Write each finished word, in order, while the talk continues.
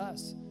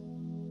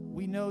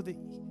we know that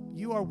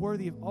you are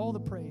worthy of all the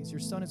praise. Your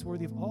Son is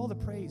worthy of all the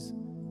praise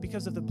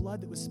because of the blood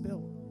that was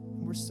spilled.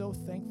 And we're so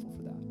thankful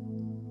for that.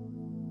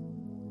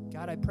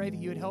 God, I pray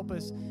that you would help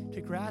us to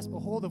grasp a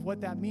hold of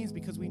what that means,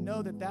 because we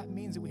know that that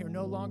means that we are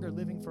no longer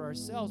living for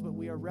ourselves, but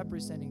we are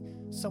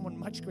representing someone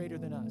much greater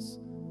than us.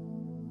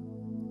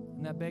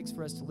 And that begs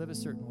for us to live a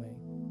certain way,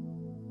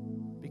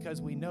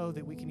 because we know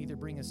that we can either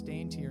bring a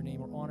stain to your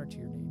name or honor to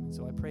your name. And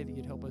so I pray that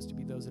you'd help us to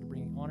be those that are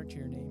bringing honor to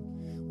your name.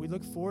 We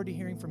look forward to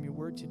hearing from your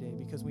word today,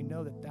 because we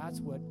know that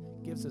that's what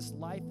gives us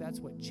life.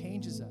 That's what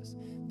changes us.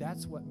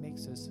 That's what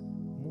makes us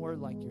more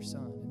like your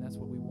Son, and that's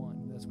what we want.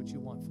 That's what you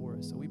want for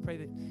us. So we pray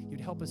that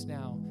you'd help us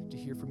now to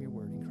hear from your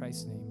word. In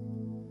Christ's name,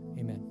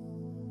 amen.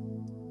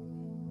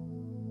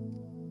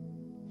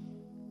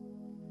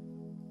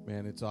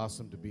 Man, it's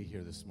awesome to be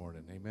here this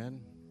morning.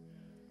 Amen?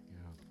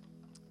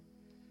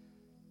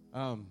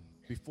 Yeah.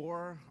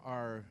 Before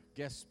our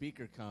guest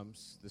speaker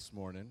comes this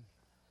morning,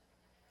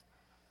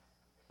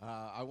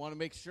 I want to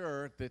make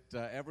sure that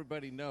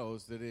everybody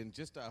knows that in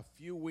just a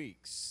few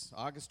weeks,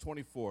 August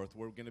 24th,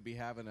 we're going to be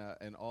having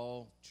an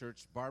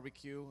all-church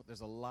barbecue.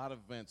 There's a lot of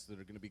events that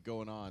are going to be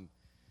going on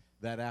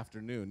that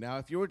afternoon. Now,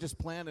 if you were just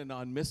planning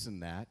on missing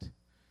that,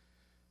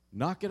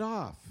 knock it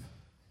off.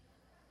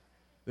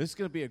 This is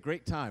going to be a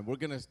great time. We're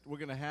going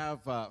to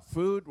have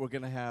food. We're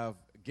going to have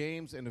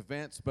games and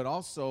events, but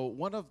also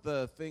one of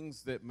the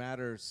things that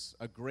matters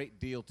a great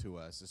deal to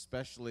us,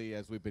 especially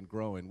as we've been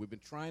growing, we've been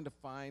trying to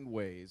find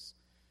ways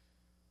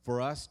for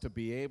us to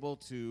be able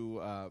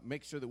to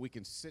make sure that we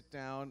can sit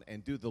down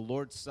and do the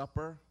Lord's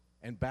Supper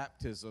and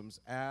baptisms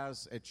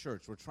as a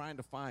church. We're trying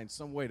to find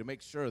some way to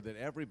make sure that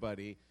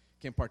everybody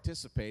can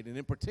participate. And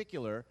in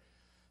particular,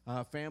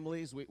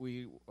 families,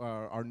 we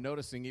are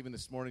noticing even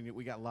this morning that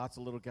we got lots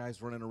of little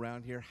guys running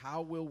around here.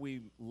 How will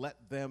we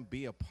let them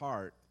be a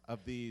part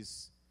of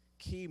these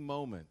key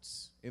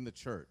moments in the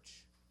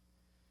church?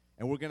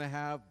 And we're going to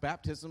have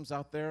baptisms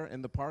out there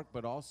in the park,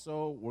 but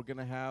also we're going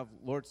to have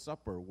Lord's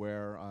Supper,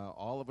 where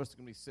all of us are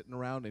going to be sitting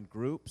around in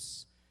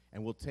groups,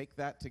 and we'll take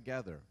that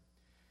together.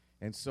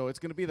 And so it's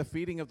going to be the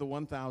feeding of the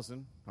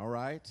 1,000, all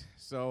right?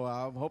 So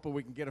I'm hoping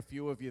we can get a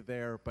few of you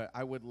there, but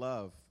I would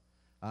love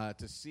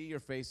to see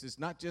your faces,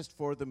 not just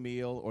for the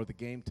meal or the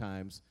game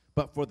times,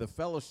 but for the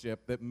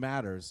fellowship that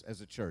matters as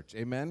a church.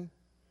 Amen?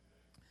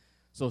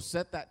 So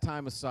set that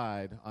time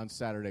aside on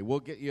Saturday. We'll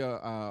get you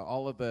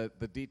all of the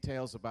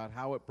details about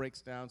how it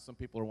breaks down. Some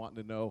people are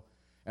wanting to know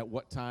at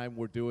what time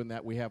we're doing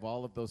that. We have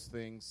all of those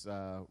things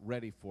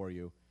ready for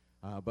you.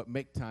 But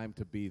make time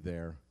to be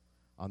there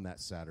on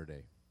that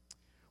Saturday.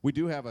 We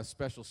do have a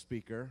special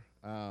speaker.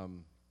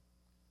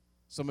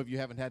 Some of you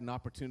haven't had an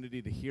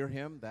opportunity to hear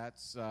him.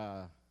 That's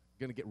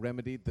going to get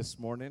remedied this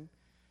morning.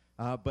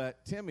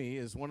 But Timmy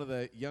is one of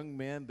the young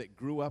men that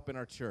grew up in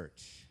our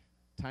church.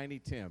 Tiny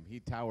Tim, he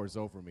towers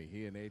over me,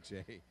 he and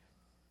AJ.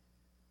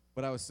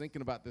 But I was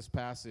thinking about this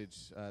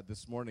passage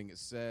this morning. It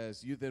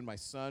says, "You then, my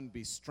son,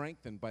 be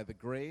strengthened by the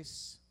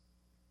grace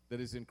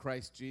that is in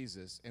Christ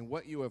Jesus. And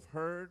what you have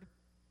heard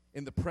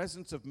in the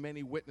presence of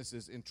many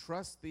witnesses,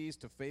 entrust these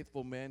to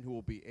faithful men who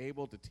will be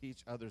able to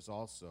teach others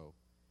also.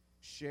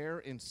 Share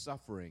in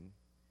suffering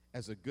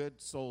as a good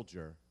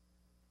soldier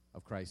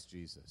of Christ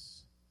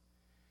Jesus."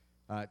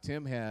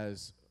 Tim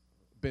has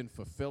been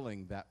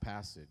fulfilling that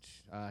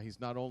passage. He's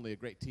not only a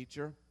great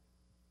teacher,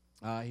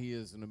 he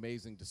is an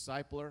amazing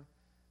discipler.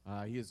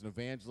 He is an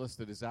evangelist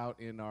that is out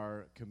in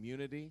our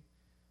community.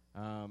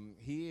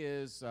 He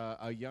is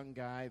a young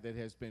guy that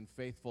has been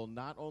faithful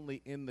not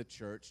only in the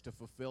church to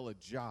fulfill a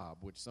job,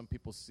 which some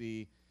people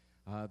see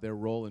their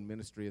role in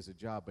ministry as a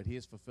job, but he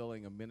is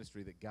fulfilling a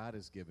ministry that God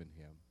has given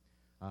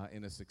him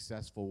in a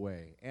successful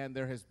way. And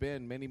there has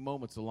been many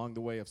moments along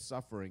the way of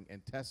suffering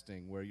and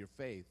testing where your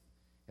faith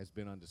has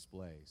been on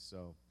display.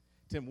 So,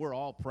 Tim, we're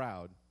all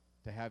proud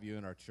to have you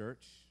in our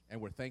church,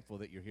 and we're thankful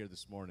that you're here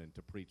this morning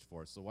to preach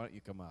for us. So why don't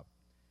you come up?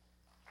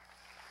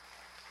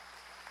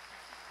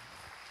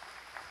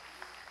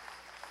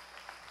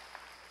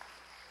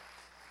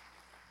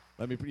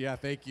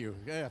 Thank you.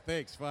 Yeah,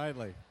 thanks,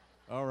 finally.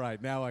 All right,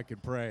 now I can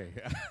pray.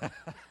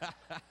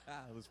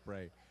 Let's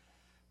pray.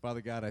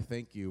 Father God, I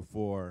thank you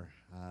for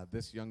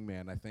this young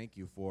man. I thank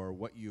you for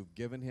what you've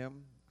given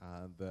him,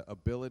 the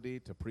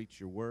ability to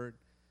preach your word,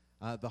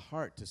 the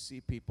heart to see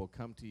people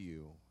come to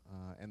you,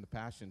 and the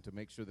passion to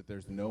make sure that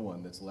there's no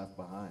one that's left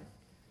behind.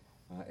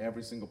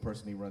 Every single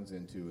person he runs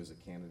into is a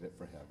candidate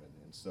for heaven.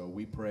 And so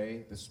we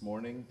pray this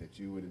morning that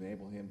you would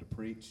enable him to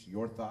preach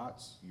your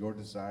thoughts, your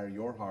desire,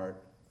 your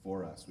heart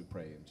for us. We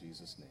pray in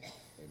Jesus' name.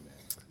 Amen.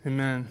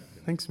 Amen.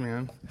 Thanks,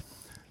 man.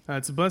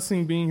 It's a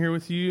blessing being here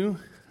with you.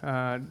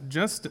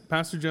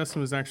 Pastor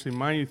Justin was actually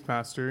my youth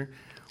pastor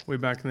way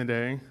back in the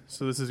day,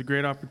 so this is a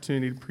great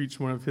opportunity to preach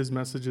one of his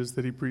messages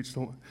that he preached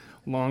a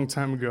long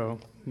time ago.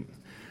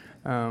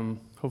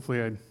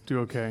 Hopefully I do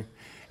okay.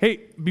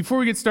 Hey, before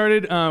we get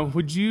started,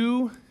 would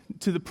you,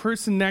 to the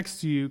person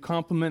next to you,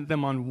 compliment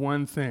them on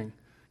one thing?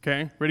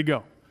 Okay, ready,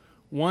 go.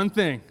 One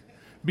thing.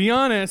 Be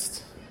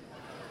honest.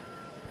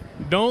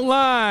 Don't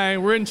lie.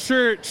 We're in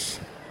church.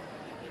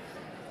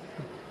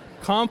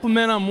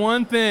 Compliment on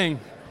one thing.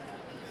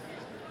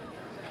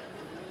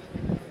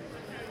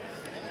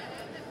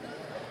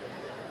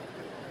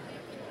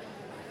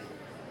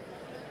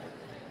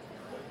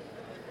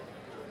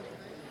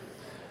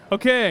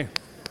 Okay.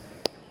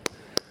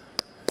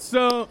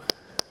 So,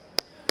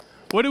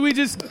 what did we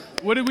just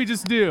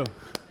do?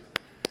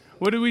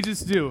 What did we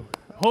just do?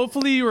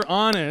 Hopefully you were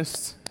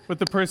honest with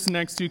the person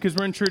next to you, because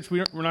we're in church,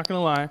 we're not going to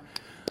lie.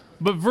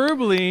 But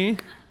verbally,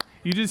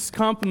 you just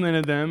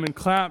complimented them and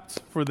clapped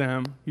for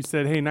them. You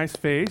said, hey, nice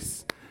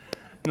face,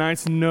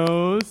 nice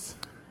nose.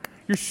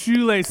 Your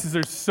shoelaces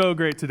are so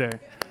great today,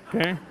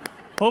 okay?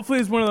 Hopefully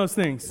it's one of those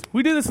things.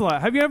 We do this a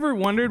lot. Have you ever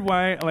wondered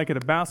why, like at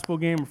a basketball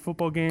game or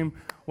football game,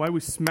 why we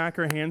smack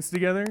our hands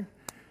together?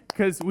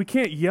 Because we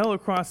can't yell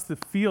across the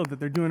field that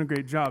they're doing a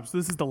great job. So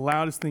this is the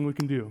loudest thing we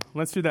can do.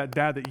 Unless you're that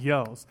dad that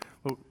yells.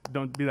 But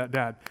don't be that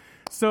dad.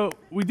 So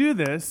we do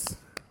this.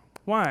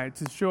 Why?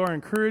 To show our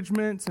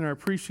encouragement and our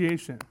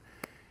appreciation.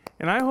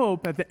 And I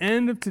hope at the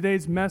end of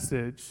today's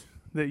message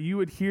that you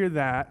would hear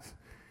that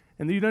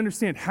and that you'd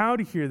understand how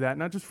to hear that,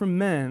 not just from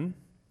men,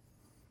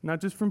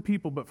 not just from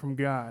people, but from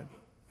God,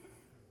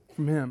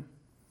 from Him.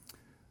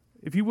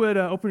 If you would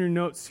open your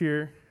notes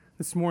here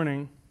this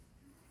morning.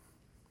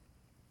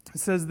 It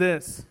says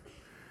this: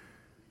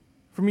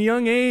 from a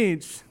young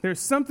age, there's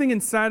something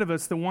inside of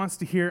us that wants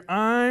to hear,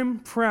 I'm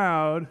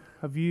proud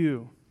of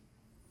you.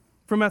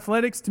 From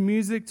athletics to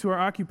music to our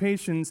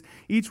occupations,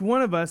 each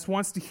one of us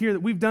wants to hear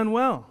that we've done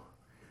well.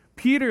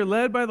 Peter,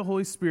 led by the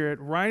Holy Spirit,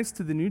 writes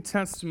to the New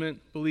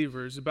Testament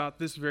believers about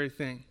this very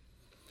thing.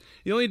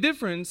 The only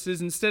difference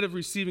is instead of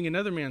receiving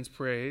another man's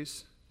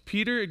praise,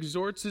 Peter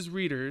exhorts his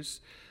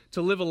readers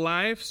to live a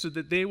life so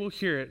that they will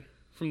hear it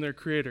from their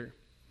Creator.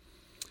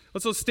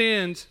 Let's all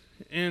stand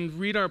and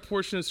read our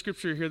portion of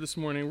Scripture here this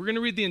morning. We're going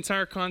to read the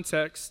entire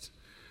context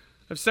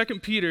of 2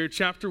 Peter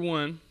chapter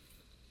 1,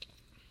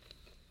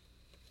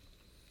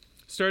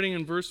 starting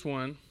in verse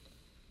 1,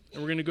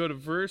 and we're going to go to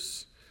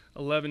verse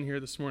 11 here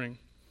this morning.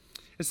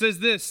 It says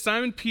this: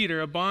 Simon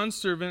Peter, a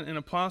bondservant and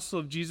apostle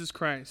of Jesus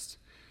Christ,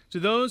 to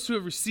those who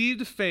have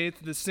received a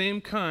faith of the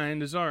same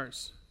kind as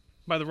ours,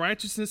 by the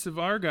righteousness of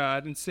our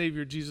God and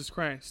Savior Jesus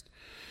Christ.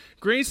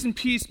 Grace and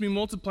peace be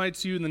multiplied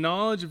to you in the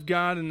knowledge of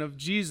God and of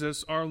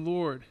Jesus our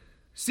Lord,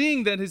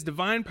 seeing that His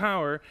divine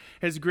power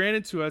has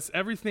granted to us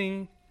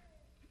everything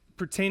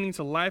pertaining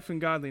to life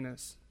and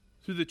godliness,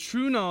 through the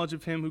true knowledge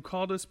of Him who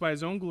called us by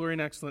His own glory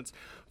and excellence.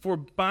 For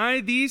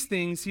by these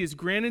things He has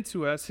granted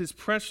to us His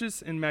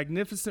precious and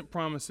magnificent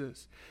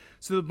promises,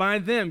 so that by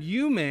them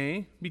you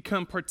may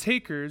become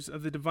partakers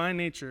of the divine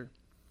nature,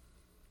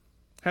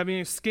 having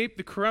escaped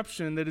the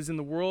corruption that is in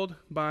the world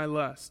by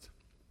lust.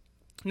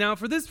 Now,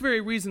 for this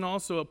very reason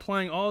also,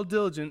 applying all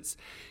diligence,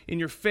 in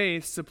your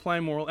faith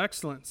supply moral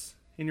excellence.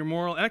 In your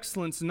moral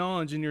excellence,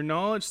 knowledge. In your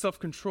knowledge,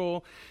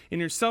 self-control. In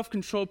your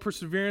self-control,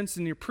 perseverance.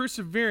 In your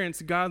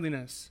perseverance,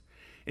 godliness.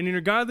 And in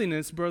your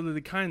godliness,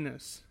 brotherly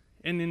kindness.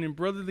 And in your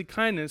brotherly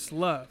kindness,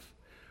 love.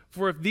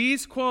 For if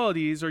these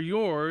qualities are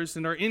yours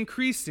and are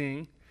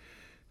increasing,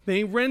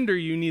 they render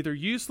you neither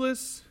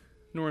useless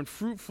nor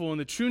unfruitful in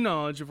the true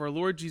knowledge of our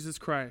Lord Jesus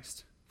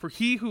Christ. For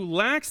he who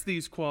lacks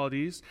these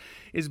qualities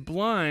is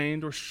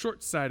blind or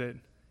short-sighted,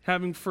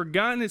 having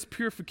forgotten his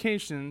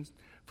purification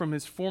from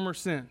his former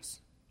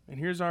sins. And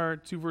here's our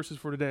two verses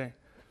for today.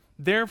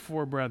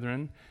 Therefore,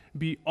 brethren,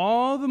 be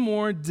all the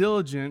more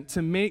diligent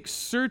to make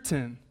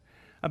certain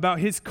about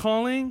his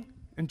calling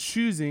and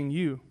choosing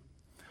you.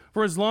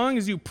 For as long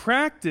as you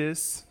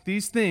practice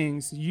these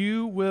things,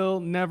 you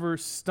will never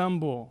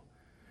stumble.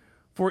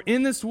 For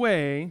in this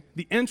way,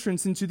 the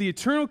entrance into the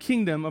eternal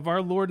kingdom of our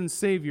Lord and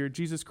Savior,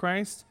 Jesus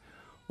Christ,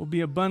 will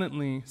be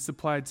abundantly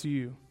supplied to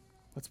you.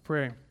 Let's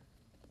pray.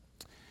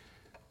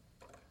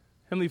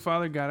 Heavenly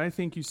Father, God, I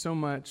thank you so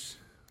much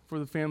for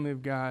the family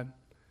of God.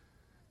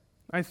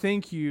 I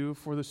thank you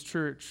for this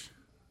church.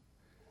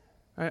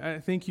 I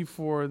thank you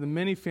for the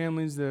many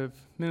families that have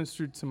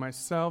ministered to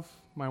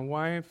myself, my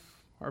wife,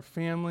 our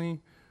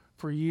family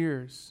for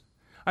years.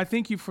 I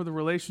thank you for the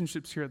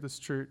relationships here at this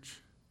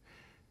church.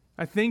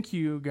 I thank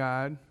you,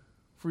 God,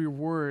 for your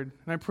word,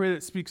 and I pray that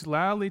it speaks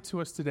loudly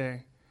to us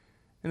today,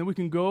 and that we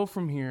can go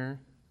from here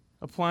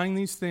applying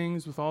these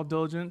things with all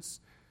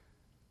diligence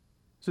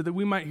so that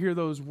we might hear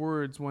those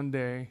words one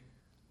day,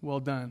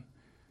 well done.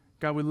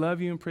 God, we love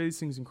you and pray these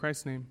things in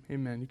Christ's name.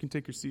 Amen. You can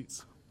take your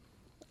seats.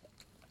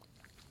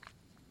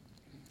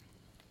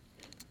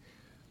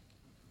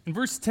 In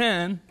verse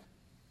 10,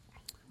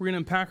 we're going to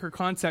unpack our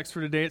context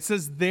for today. It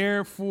says,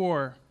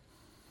 therefore.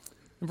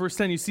 In verse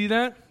 10, you see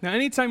that? Now,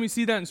 anytime you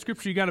see that in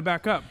Scripture, you got to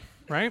back up,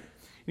 right?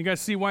 You got to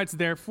see why it's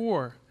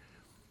therefore.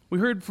 We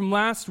heard from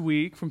last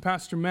week from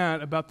Pastor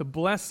Matt about the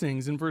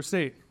blessings in verse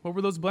 8. What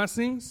were those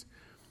blessings?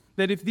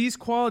 That if these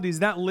qualities,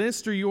 that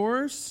list are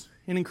yours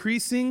and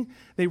increasing,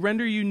 they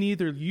render you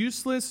neither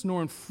useless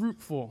nor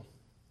unfruitful.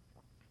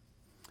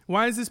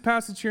 Why is this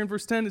passage here in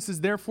verse 10? It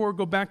says, therefore,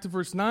 go back to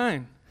verse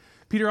 9.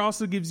 Peter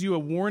also gives you a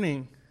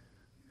warning.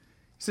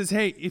 He says,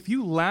 hey, if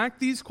you lack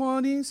these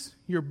qualities,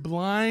 you're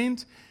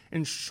blind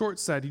and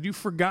short-sighted. You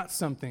forgot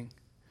something.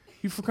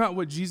 You forgot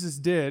what Jesus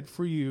did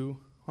for you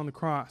on the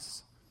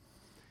cross.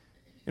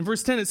 In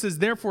verse 10, it says,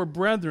 therefore,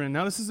 brethren.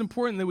 Now, this is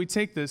important that we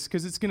take this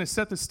because it's going to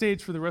set the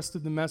stage for the rest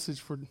of the message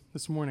for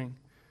this morning.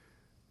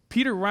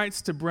 Peter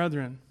writes to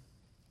brethren.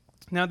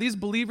 Now, these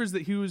believers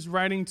that he was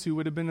writing to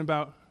would have been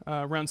about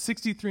around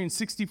 63 and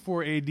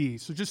 64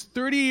 AD, so just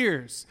 30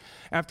 years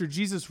after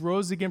Jesus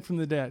rose again from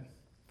the dead.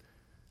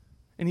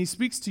 And he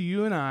speaks to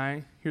you and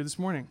I here this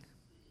morning.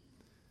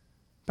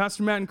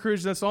 Pastor Matt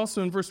encouraged us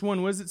also in verse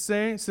 1. What does it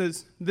say? It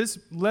says, this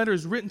letter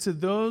is written to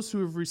those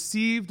who have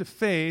received a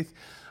faith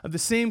of the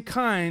same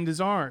kind as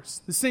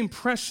ours, the same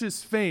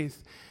precious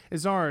faith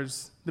as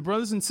ours. The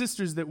brothers and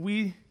sisters that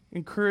we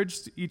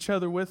encouraged each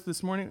other with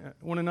this morning,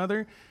 one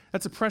another,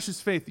 that's a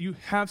precious faith. You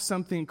have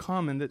something in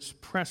common that's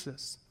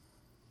precious.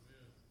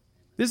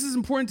 This is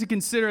important to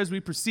consider as we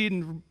proceed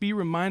and be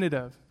reminded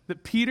of,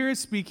 that Peter is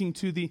speaking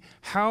to the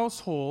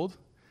household,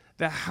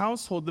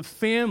 the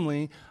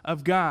family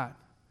of God.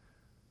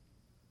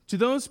 To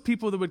those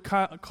people that would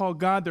call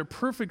God their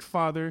perfect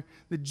Father,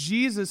 that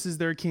Jesus is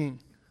their King.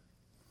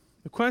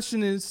 The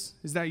question is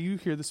that you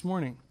here this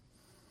morning?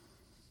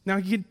 Now,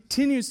 he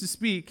continues to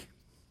speak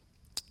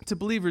to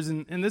believers,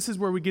 and this is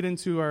where we get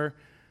into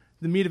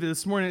the meat of it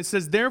this morning. It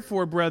says,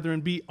 therefore,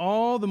 brethren, be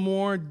all the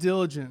more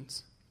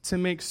diligent to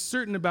make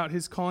certain about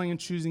his calling and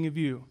choosing of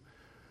you.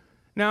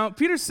 Now,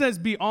 Peter says,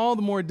 be all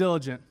the more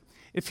diligent.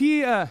 If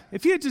he had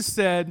just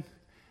said,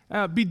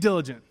 be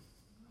diligent,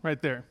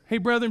 right there. Hey,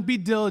 brethren, be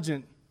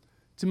diligent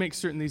to make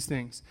certain these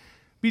things.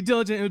 Be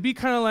diligent. It would be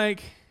kind of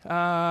like,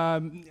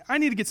 I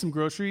need to get some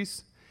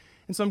groceries,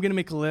 and so I'm going to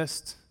make a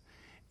list,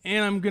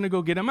 and I'm going to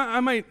go get them. I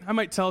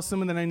might tell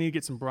someone that I need to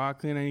get some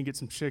broccoli, and I need to get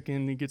some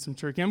chicken, and get some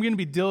turkey. I'm going to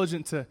be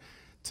diligent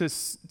to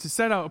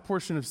set out a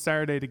portion of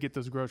Saturday to get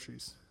those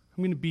groceries.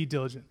 I'm going to be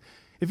diligent.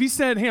 If he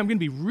said, hey, I'm going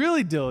to be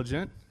really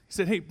diligent, he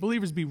said, hey,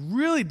 believers, be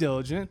really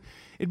diligent,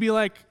 it'd be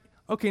like,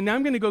 okay, now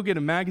I'm going to go get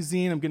a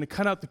magazine, I'm going to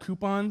cut out the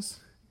coupons,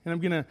 and I'm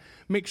going to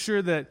make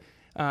sure that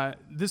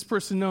this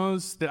person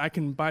knows that I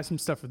can buy some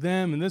stuff for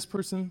them, and this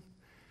person.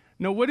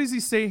 No, what does he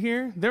say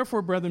here?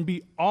 Therefore, brethren,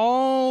 be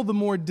all the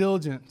more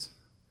diligent.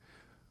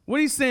 What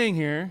he's saying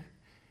here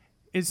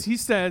is he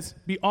says,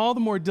 be all the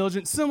more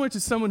diligent, similar to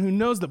someone who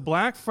knows that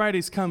Black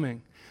Friday's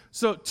coming.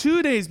 So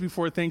 2 days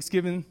before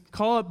Thanksgiving,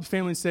 call up the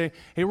family and say,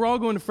 hey, we're all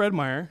going to Fred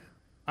Meyer.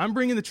 I'm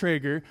bringing the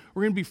Traeger.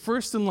 We're going to be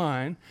first in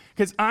line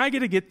because I got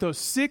to get those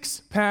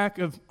 6-pack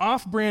of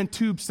off-brand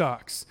tube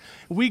socks.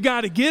 We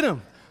got to get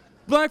them.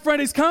 Black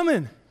Friday's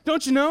coming.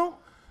 Don't you know?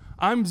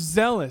 I'm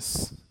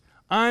zealous.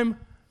 I'm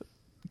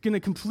going to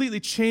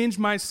completely change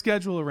my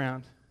schedule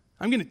around.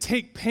 I'm going to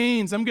take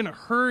pains. I'm going to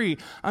hurry.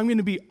 I'm going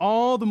to be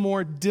all the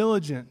more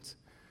diligent.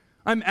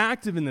 I'm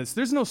active in this.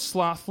 There's no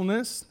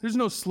slothfulness. There's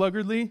no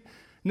sluggardliness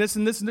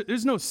and this.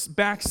 There's no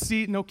back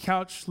seat, no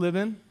couch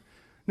living.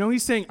 No,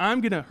 he's saying, I'm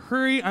going to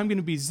hurry. I'm going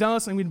to be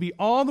zealous. I'm going to be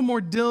all the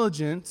more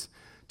diligent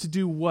to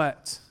do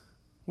what?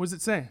 What does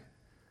it say?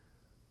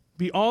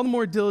 Be all the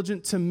more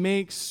diligent to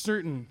make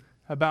certain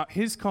about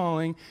his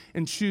calling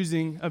and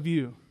choosing of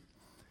you.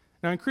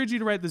 Now, I encourage you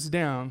to write this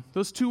down.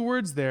 Those two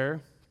words there,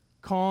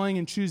 calling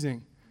and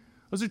choosing,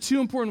 those are two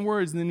important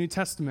words in the New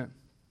Testament.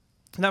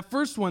 And that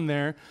first one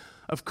there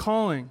of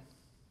calling,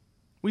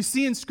 we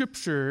see in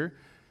Scripture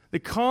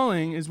that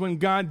calling is when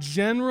God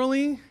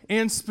generally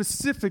and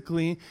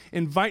specifically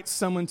invites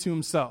someone to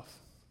himself.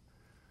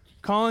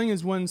 Calling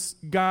is when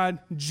God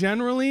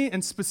generally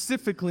and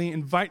specifically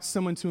invites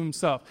someone to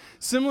himself.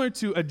 Similar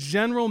to a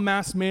general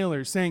mass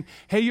mailer saying,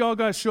 hey, y'all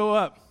got to show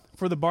up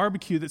for the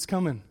barbecue that's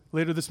coming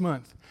later this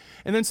month.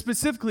 And then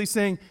specifically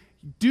saying,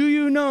 do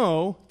you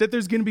know that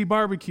there's going to be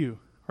barbecue,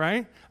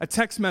 right? A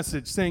text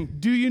message saying,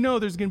 do you know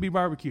there's going to be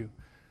barbecue?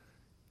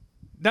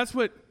 That's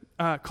what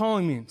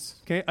calling means,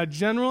 okay? A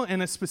general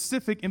and a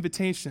specific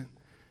invitation.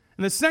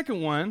 And the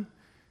second one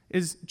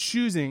is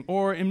choosing,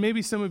 or in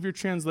maybe some of your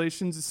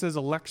translations it says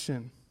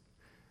election.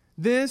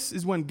 This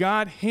is when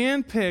God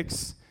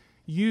handpicks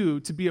you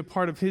to be a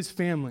part of his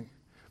family.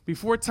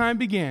 Before time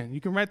began,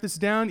 you can write this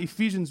down,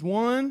 Ephesians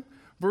 1,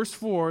 verse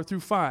 4 through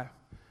 5.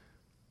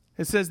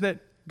 It says that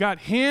God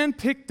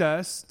handpicked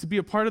us to be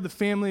a part of the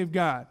family of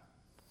God.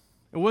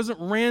 It wasn't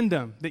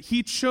random, that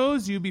he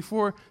chose you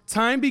before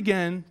time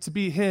began to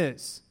be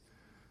his.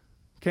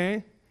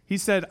 Okay? He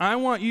said, I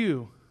want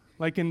you,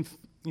 like in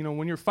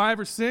when you're 5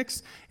 or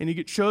 6 and you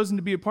get chosen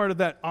to be a part of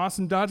that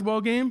awesome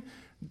dodgeball game,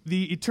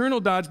 the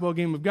eternal dodgeball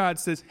game of God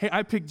says, hey,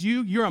 I picked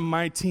you. You're on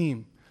my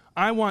team.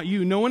 I want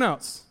you. No one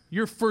else.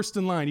 You're first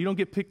in line. You don't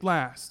get picked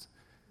last.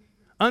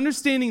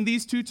 Understanding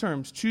these two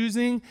terms,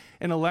 choosing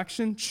and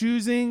election,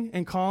 choosing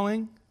and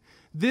calling,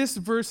 this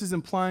verse is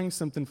implying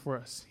something for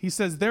us. He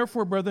says,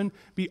 therefore, brethren,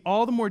 be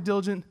all the more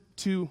diligent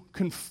to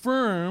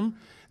confirm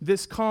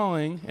this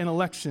calling and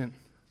election.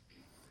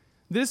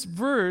 This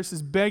verse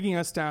is begging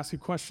us to ask a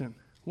question.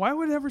 Why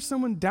would ever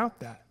someone doubt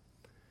that?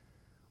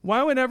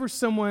 Why would ever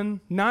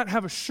someone not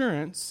have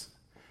assurance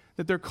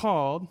that they're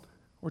called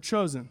or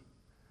chosen?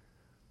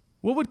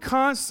 What would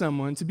cause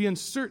someone to be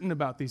uncertain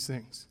about these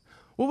things?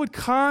 What would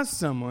cause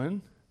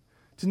someone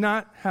to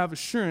not have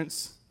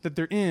assurance that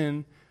they're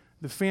in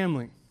the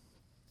family?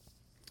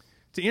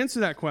 To answer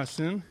that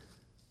question,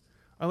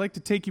 I'd like to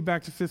take you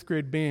back to 5th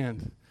grade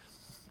band.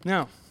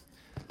 Now,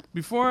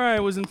 before I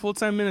was in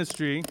full-time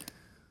ministry,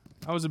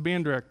 I was a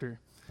band director.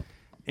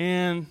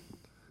 And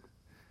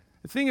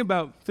the thing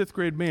about 5th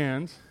grade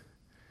band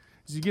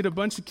is you get a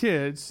bunch of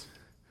kids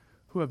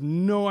who have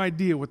no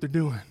idea what they're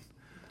doing,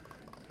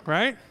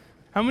 right?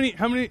 How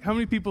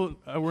many people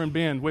were in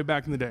band way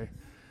back in the day?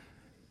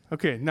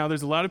 Okay, now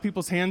there's a lot of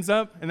people's hands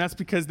up, and that's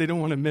because they don't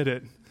want to admit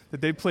it,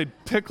 that they played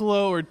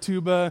piccolo or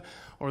tuba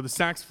or the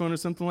saxophone or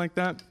something like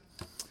that.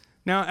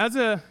 Now, as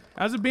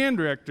a band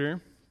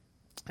director,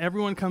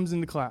 everyone comes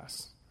into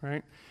class,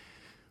 right?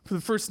 For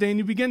the first day, and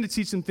you begin to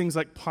teach them things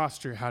like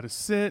posture, how to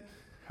sit,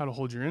 how to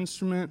hold your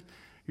instrument,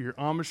 your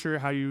embouchure,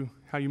 how you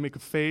make a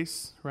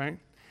face, right?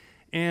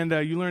 And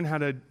you learn how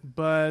to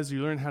buzz,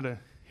 you learn how to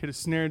hit a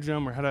snare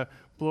drum or how to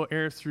blow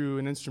air through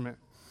an instrument.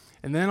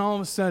 And then all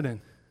of a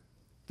sudden,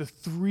 the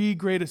 3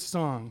 greatest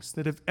songs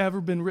that have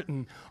ever been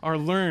written are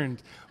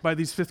learned by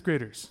these 5th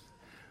graders.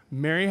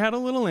 Mary Had a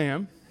Little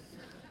Lamb,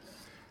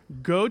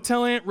 Go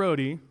Tell Aunt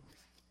Rhody,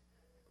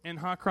 and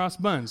Hot Cross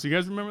Buns. You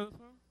guys remember that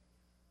song?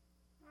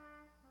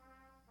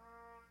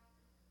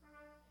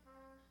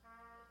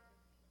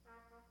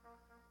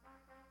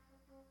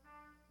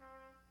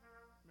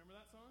 Remember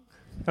that song?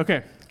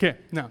 Okay.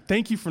 Now,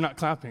 thank you for not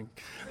clapping.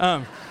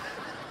 I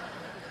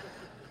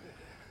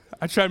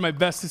tried my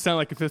best to sound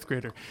like a 5th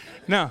grader.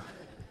 Now,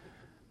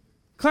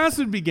 class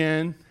would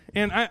begin,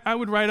 and I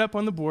would write up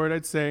on the board,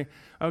 I'd say,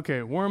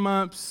 okay,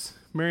 warm-ups,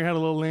 Mary Had a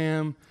Little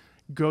Lamb,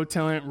 Go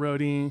Tell Aunt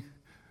Rhody,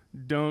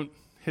 don't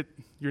hit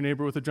your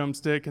neighbor with a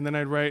drumstick, and then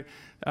I'd write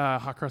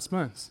Hot Cross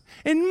Buns.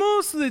 And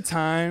most of the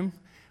time,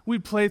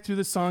 we'd play through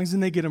the songs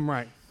and they get them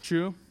right.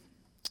 True?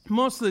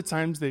 Most of the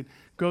times, they'd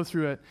go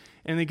through it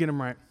and they get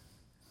them right.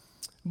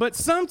 But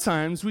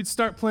sometimes, we'd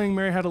start playing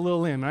Mary Had a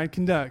Little Lamb, and I'd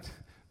conduct,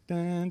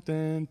 dun,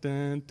 dun,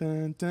 dun,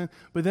 dun, dun.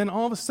 But then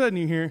all of a sudden,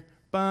 you hear,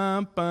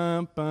 bum,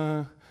 bum,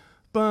 bum,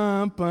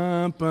 bum,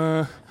 bum,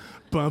 bum,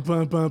 bum,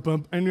 bum, bum,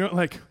 bum, and you're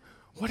like,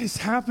 what is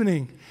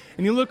happening?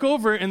 And you look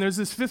over, and there's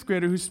this 5th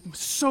grader who's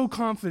so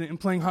confident in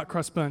playing Hot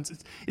Cross Buns.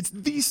 It's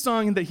the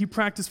song that he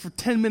practiced for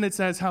 10 minutes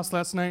at his house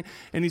last night,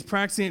 and he's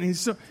practicing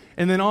it,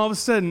 and then all of a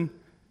sudden,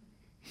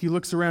 he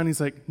looks around, and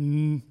he's like,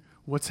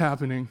 what's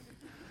happening?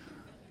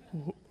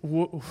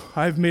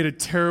 I've made a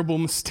terrible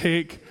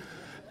mistake.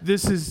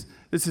 This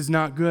is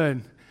not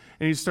good.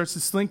 And he starts to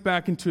slink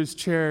back into his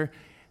chair,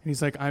 and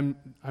he's like, I'm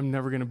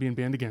never going to be in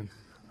band again.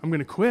 I'm going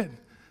to quit.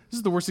 This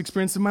is the worst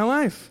experience of my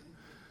life.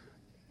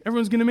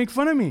 Everyone's going to make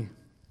fun of me.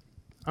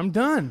 I'm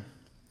done.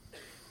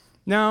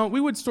 Now, we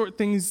would sort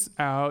things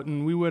out,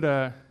 and we would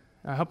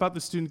help out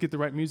the student get the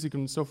right music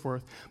and so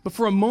forth. But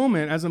for a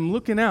moment, as I'm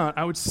looking out,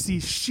 I would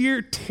see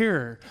sheer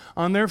terror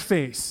on their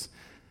face.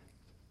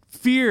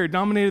 Fear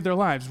dominated their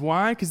lives.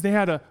 Why? Because they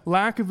had a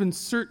lack of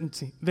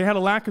uncertainty. They had a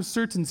lack of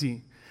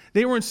certainty.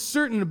 They were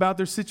uncertain about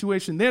their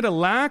situation. They had a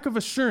lack of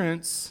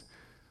assurance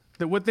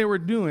that what they were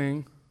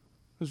doing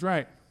was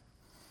right.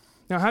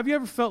 Now, have you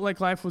ever felt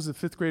like life was a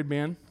 5th grade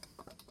band?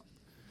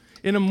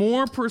 In a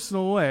more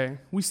personal way,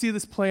 we see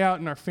this play out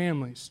in our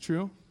families,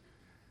 true?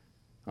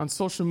 On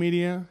social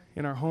media,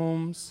 in our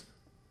homes,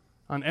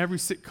 on every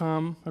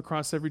sitcom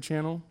across every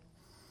channel.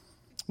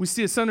 We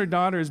see a son or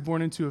daughter is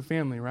born into a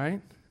family,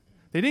 right?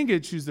 They didn't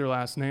get to choose their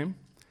last name.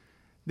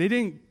 They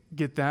didn't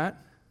get that.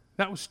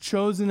 That was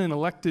chosen and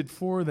elected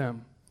for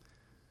them.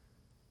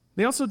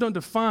 They also don't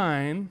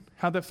define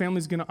how that family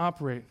is going to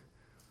operate.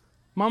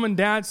 Mom and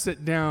dad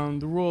set down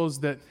the rules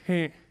that,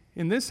 hey,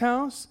 in this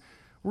house,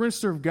 we're going to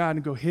serve God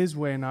and go His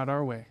way, not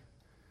our way.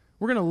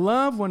 We're going to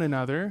love one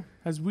another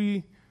as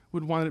we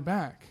would want it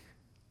back.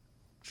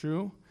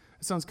 True?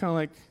 It sounds kind of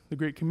like the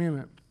Great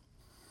Commandment.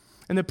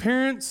 And the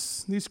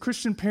parents, these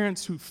Christian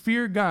parents who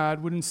fear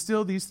God, would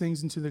instill these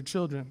things into their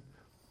children.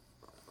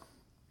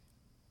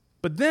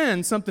 But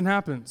then something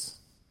happens.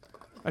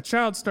 A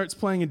child starts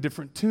playing a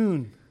different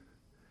tune.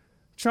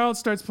 Child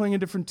starts playing a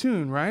different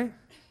tune, right?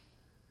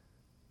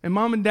 And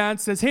mom and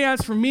dad says, hey,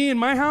 as for me and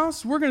my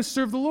house, we're going to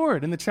serve the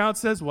Lord. And the child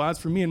says, well, as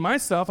for me and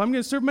myself, I'm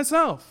going to serve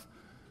myself.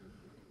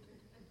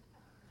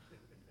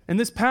 And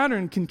this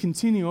pattern can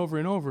continue over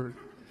and over.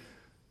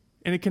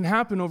 And it can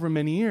happen over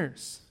many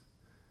years.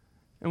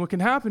 And what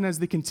can happen as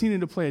they continue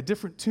to play a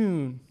different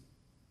tune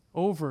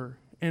over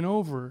and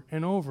over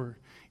and over,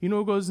 you know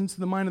what goes into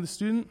the mind of the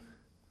student?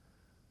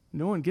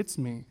 No one gets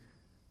me.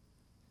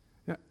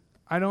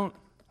 I don't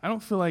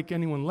feel like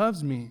anyone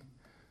loves me.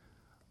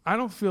 I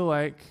don't feel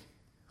like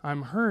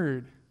I'm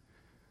heard.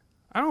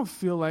 I don't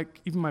feel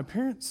like even my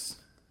parents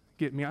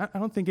get me. I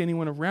don't think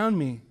anyone around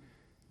me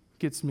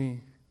gets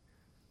me.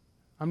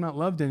 I'm not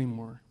loved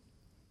anymore.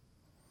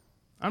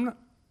 I'm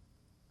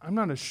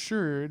not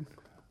assured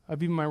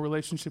of even my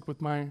relationship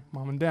with my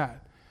mom and dad.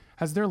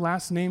 Has their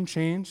last name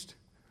changed?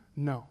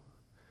 No.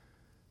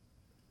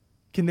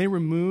 Can they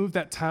remove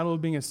that title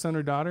of being a son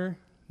or daughter?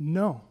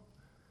 No.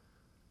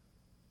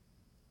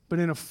 But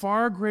in a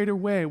far greater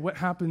way, what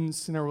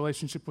happens in our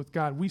relationship with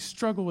God? We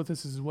struggle with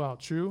this as well,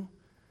 true?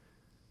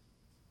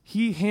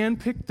 He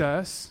handpicked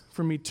us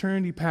from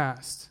eternity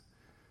past.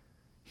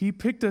 He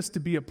picked us to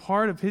be a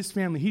part of his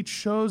family. He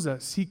chose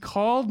us. He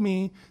called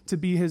me to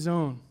be his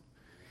own.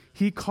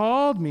 He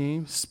called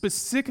me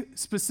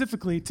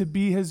specifically to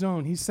be his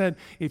own. He said,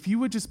 if you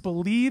would just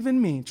believe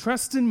in me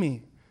trust in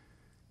me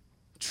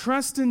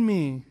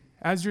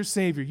as your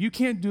Savior. You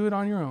can't do it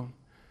on your own.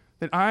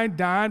 That I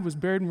died, was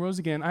buried, and rose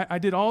again. I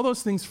did all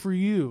those things for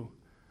you.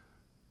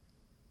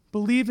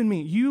 Believe in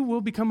me. You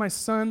will become my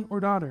son or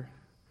daughter.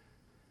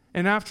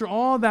 And after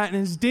all that, and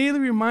his daily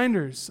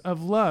reminders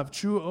of love,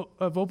 true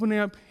of opening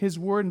up his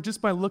word, and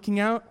just by looking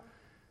out,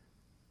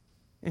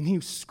 and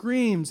he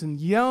screams and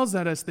yells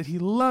at us that he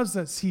loves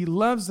us, he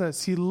loves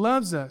us, he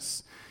loves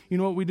us. You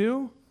know what we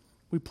do?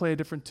 We play a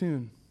different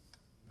tune.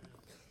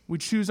 We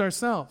choose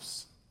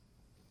ourselves.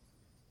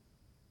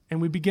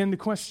 And we begin to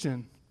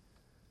question,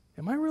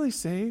 am I really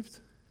saved?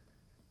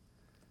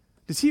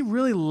 Does he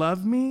really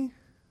love me?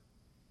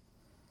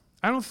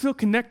 I don't feel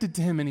connected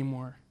to him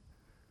anymore.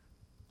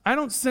 I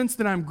don't sense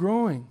that I'm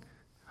growing.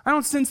 I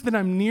don't sense that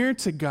I'm near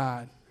to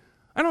God.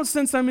 I don't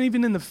sense I'm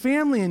even in the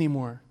family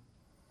anymore.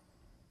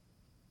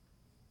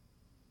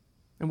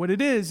 And what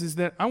it is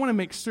that I want to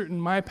make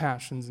certain my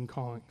passions and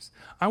callings.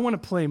 I want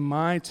to play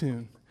my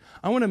tune.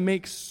 I want to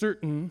make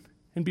certain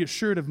and be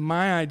assured of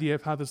my idea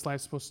of how this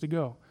life's supposed to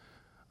go.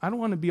 I don't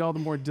want to be all the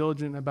more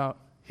diligent about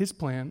his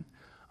plan.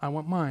 I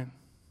want mine.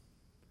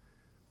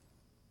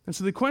 And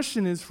so the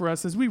question is for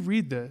us as we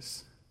read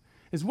this,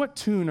 is what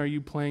tune are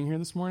you playing here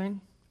this morning?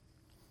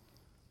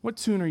 What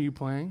tune are you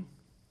playing?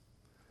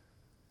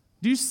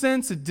 Do you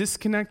sense a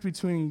disconnect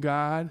between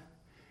God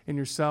and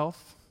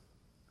yourself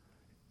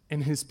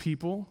and his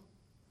people?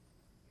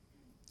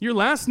 Your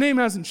last name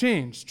hasn't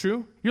changed,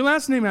 true? Your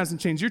last name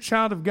hasn't changed. You're a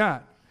child of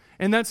God,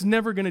 and that's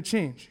never going to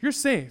change. You're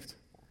saved.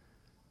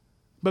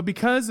 But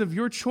because of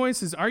your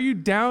choices, are you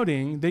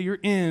doubting that you're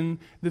in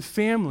the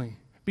family?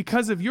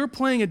 Because of your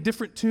playing a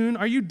different tune,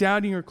 are you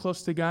doubting you're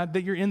close to God,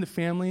 that you're in the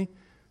family,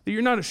 that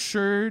you're not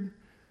assured?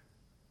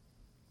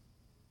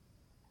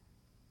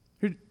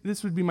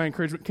 This would be my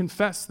encouragement.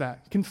 Confess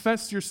that.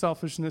 Confess your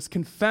selfishness.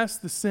 Confess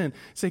the sin.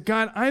 Say,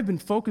 God, I've been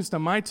focused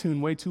on my tune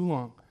way too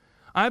long.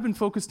 I've been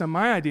focused on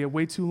my idea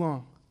way too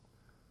long.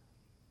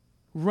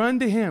 Run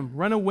to him.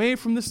 Run away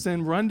from the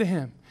sin. Run to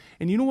him.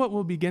 And you know what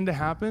will begin to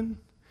happen?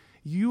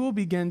 You will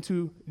begin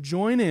to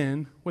join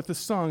in with the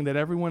song that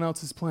everyone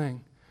else is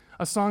playing.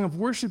 A song of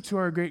worship to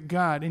our great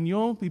God. And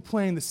you'll be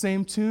playing the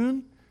same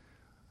tune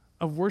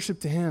of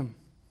worship to him.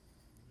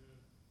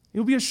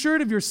 You'll be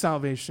assured of your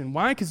salvation.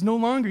 Why? Because no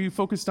longer are you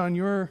focused on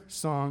your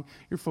song,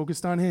 you're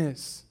focused on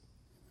his.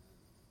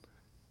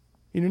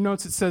 In your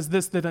notes it says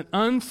this, that an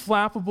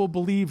unflappable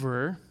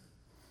believer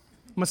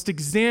must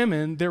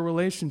examine their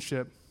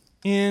relationship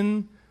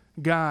in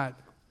God.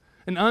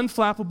 An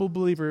unflappable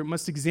believer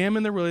must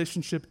examine their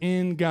relationship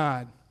in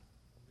God.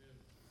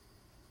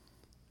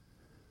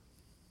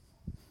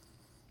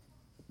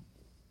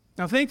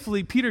 Now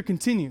thankfully, Peter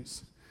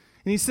continues.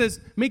 And he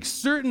says, make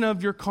certain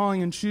of your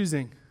calling and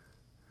choosing.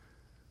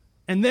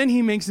 And then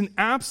he makes an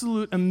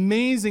absolute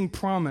amazing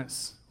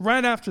promise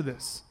right after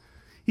this.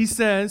 He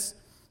says,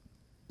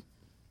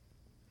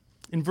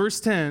 in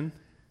verse 10,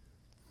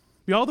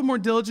 be all the more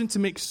diligent to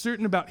make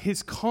certain about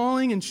his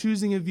calling and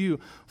choosing of you.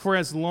 For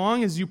as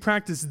long as you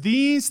practice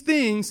these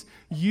things,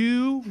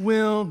 you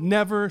will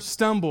never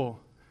stumble.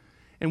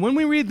 And when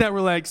we read that,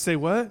 we're like, say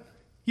what?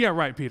 Yeah,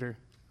 right, Peter.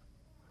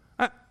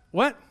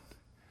 What?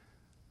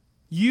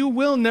 You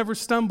will never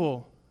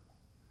stumble.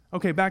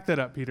 Okay, back that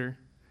up, Peter.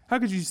 How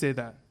could you say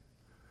that?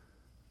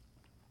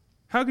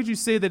 How could you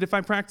say that if I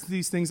practice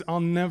these things,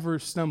 I'll never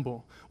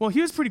stumble? Well, he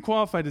was pretty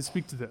qualified to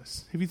speak to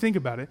this. If you think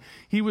about it,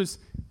 he was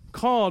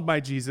called by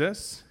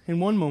Jesus in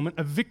one moment,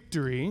 a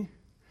victory,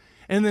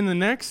 and then the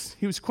next,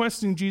 he was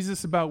questioning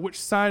Jesus about which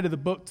side of the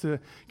boat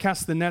to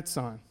cast the nets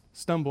on,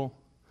 stumble.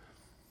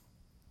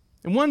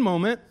 In one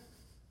moment,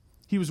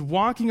 he was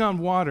walking on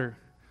water.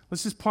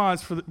 Let's just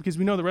pause because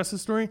we know the rest of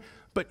the story,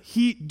 but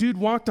dude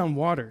walked on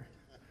water,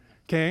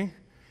 okay?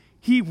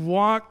 He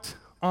walked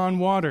on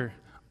water.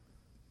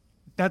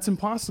 That's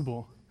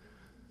impossible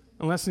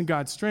unless in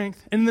God's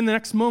strength. And then the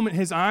next moment,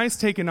 his eyes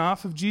taken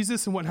off of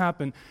Jesus, and what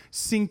happened?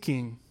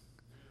 Sinking,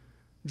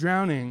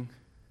 drowning,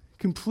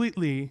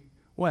 completely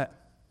wet.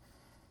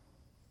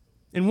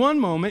 In one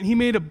moment, he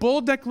made a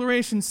bold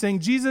declaration saying,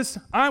 Jesus,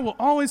 I will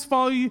always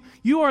follow you.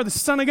 You are the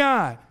Son of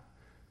God.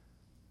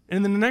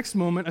 And then the next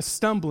moment, a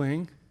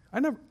stumbling. I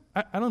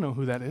don't know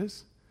who that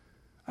is.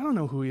 I don't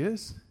know who he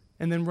is.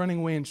 And then running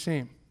away in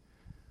shame.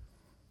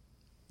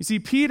 You see,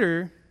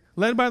 Peter,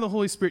 led by the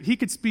Holy Spirit, he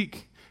could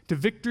speak to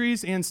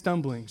victories and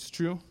stumblings,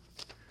 true?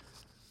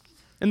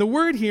 And the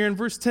word here in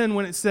verse 10,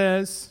 when it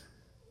says,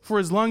 for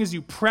as long as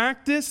you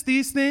practice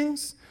these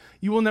things,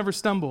 you will never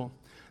stumble.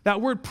 That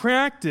word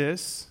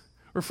practice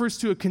refers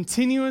to a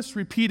continuous,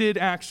 repeated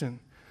action,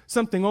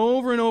 something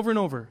over and over and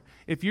over.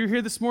 If you're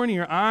here this morning,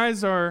 your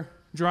eyes are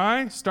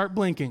dry, start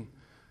blinking,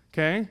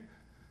 okay?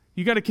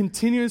 You got to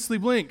continuously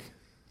blink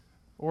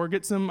or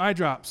get some eye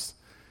drops.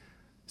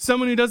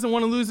 Someone who doesn't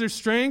want to lose their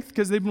strength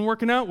because they've been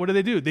working out, what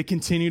do? They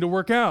continue to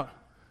work out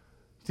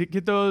to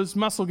get those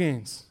muscle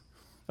gains.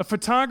 A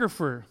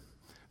photographer,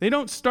 they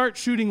don't start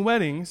shooting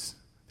weddings.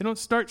 They don't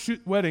start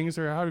shoot weddings,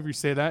 or however you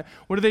say that.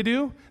 What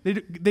do?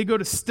 They go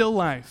to still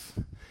life.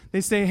 They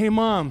say, hey,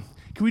 Mom,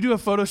 can we do a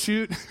photo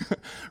shoot?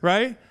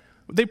 Right?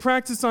 They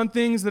practice on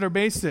things that are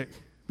basic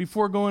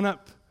before going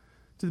up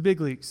to the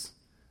big leagues.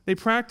 They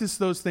practice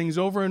those things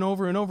over and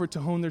over and over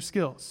to hone their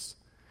skills.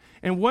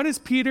 And what is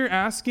Peter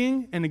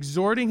asking and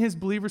exhorting his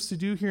believers to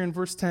do here in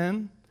verse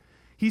 10?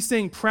 He's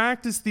saying,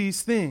 practice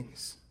these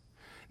things.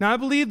 Now, I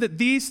believe that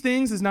these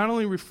things is not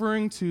only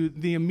referring to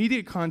the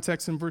immediate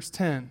context in verse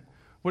 10.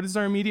 What is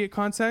our immediate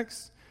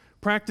context?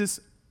 Practice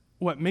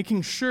what?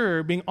 Making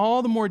sure, being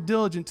all the more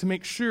diligent to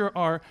make sure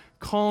our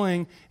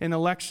calling and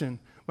election.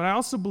 But I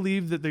also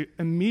believe that the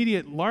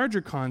immediate larger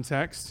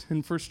context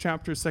in first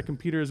chapter of 2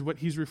 Peter is what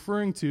he's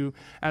referring to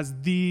as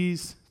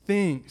these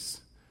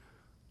things.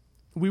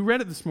 We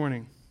read it this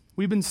morning.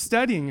 We've been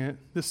studying it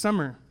this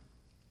summer.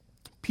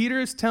 Peter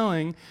is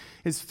telling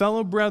his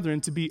fellow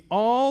brethren to be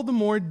all the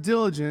more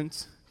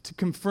diligent to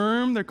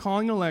confirm their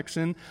calling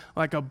election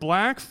like a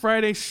Black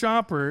Friday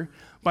shopper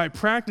by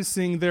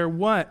practicing their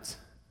what?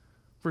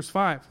 Verse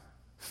 5,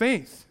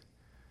 faith.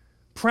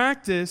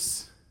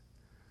 Practice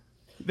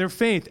their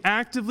faith,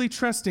 actively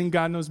trusting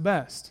God knows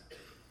best.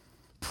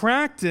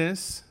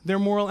 Practice their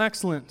moral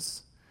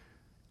excellence,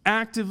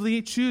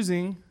 actively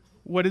choosing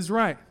what is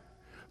right.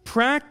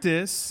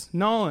 Practice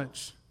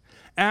knowledge,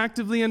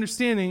 actively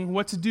understanding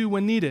what to do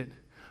when needed.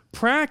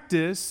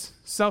 Practice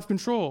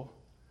self-control,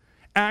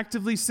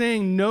 actively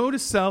saying no to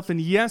self and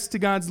yes to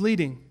God's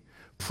leading.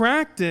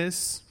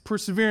 Practice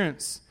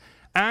perseverance,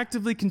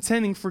 actively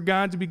contending for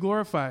God to be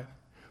glorified.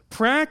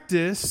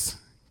 Practice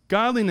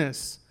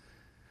godliness,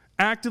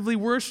 actively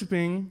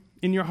worshiping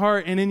in your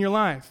heart and in your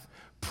life.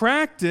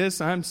 Practice,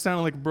 I'm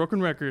sounding like a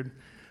broken record.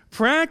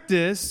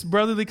 Practice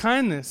brotherly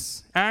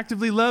kindness,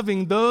 actively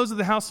loving those of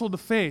the household of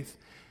faith.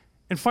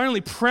 And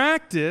finally,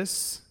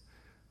 practice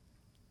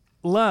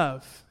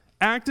love,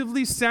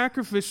 actively,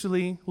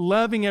 sacrificially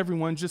loving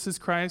everyone just as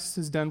Christ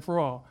has done for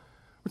all.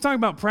 We're talking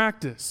about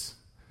practice.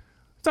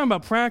 We're talking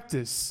about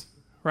practice,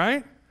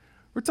 right?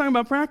 We're talking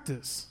about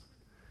practice.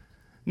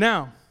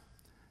 Now,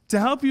 to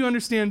help you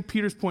understand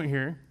Peter's point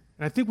here,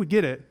 and I think we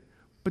get it,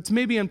 but to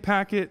maybe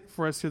unpack it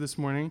for us here this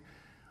morning,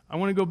 I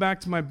want to go back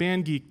to my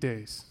band geek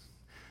days.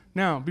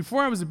 Now,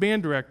 before I was a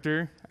band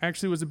director, I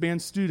actually was a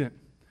band student.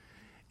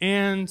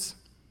 And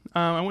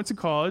I went to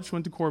college,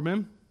 went to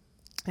Corbin,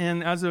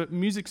 and as a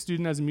music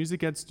student, as a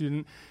music ed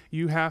student,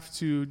 you have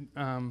to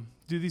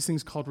do these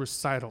things called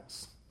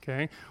recitals,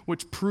 okay?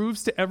 Which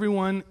proves to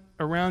everyone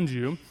around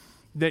you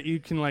that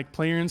you can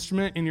play your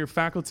instrument, and your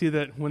faculty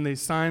that when they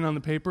sign on the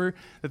paper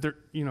that they're,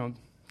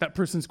 that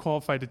person's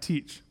qualified to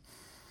teach.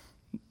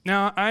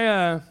 Now,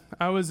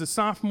 I was a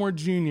sophomore,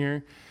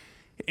 junior,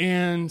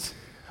 and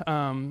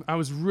I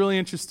was really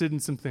interested in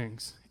some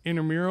things.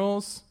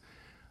 Intramurals,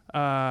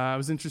 I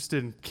was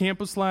interested in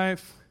campus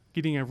life,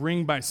 getting a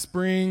ring by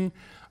spring.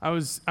 I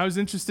was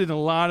interested in a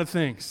lot of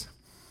things.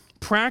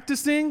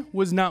 Practicing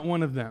was not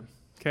one of them,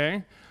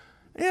 okay?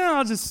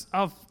 Yeah, it's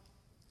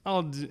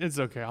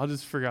okay. I'll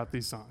just figure out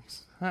these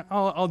songs.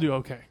 I'll do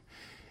okay.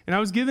 And I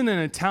was given an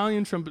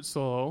Italian trumpet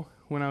solo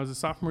when I was a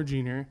sophomore,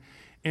 junior,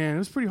 and it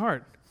was pretty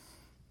hard.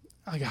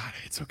 I got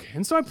it. It's okay.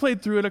 And so I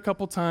played through it a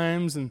couple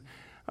times, and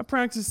I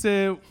practiced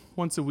it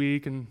once a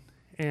week, and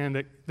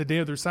the day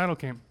of the recital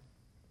came.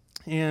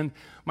 And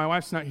my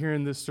wife's not here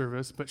in this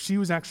service, but she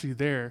was actually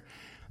there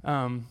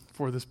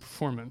for this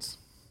performance.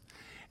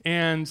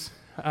 And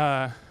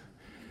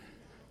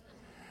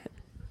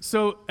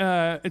so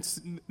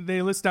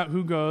they list out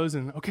who goes,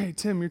 and okay,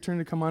 Tim, your turn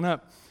to come on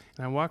up.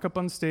 And I walk up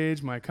on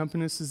stage, my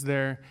accompanist is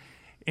there,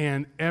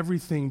 and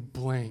everything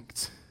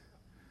blanked.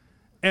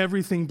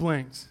 Everything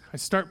blanked. I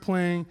start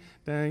playing,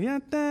 and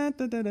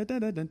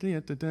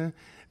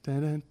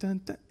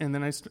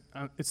then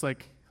it's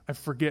like I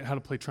forget how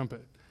to play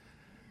trumpet.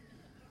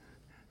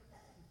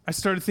 I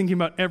started thinking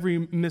about every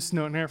missed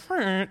note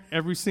and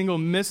every single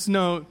missed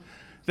note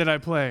that I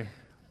play.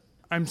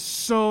 I'm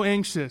so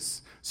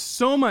anxious,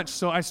 so much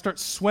so I start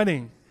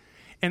sweating.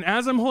 And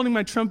as I'm holding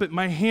my trumpet,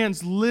 my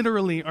hands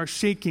literally are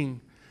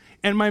shaking,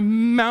 and my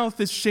mouth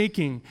is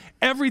shaking.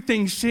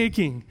 Everything's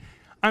shaking.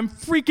 I'm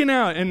freaking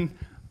out, and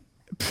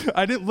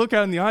I didn't look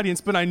out in the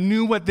audience, but I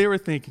knew what they were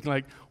thinking.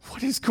 Like,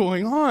 what is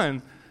going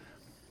on?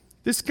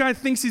 This guy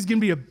thinks he's going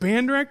to be a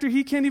band director.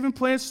 He can't even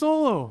play a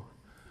solo.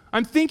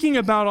 I'm thinking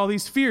about all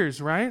these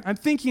fears, right? I'm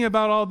thinking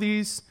about all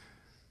these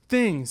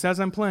things as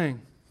I'm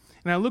playing.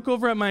 And I look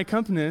over at my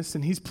accompanist,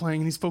 and he's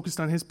playing, and he's focused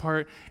on his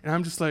part, and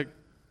I'm just like,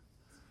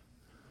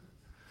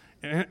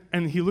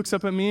 and he looks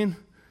up at me,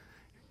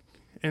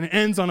 and it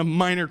ends on a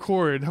minor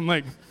chord. I'm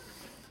like,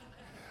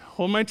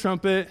 hold my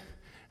trumpet,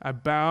 I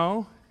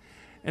bow,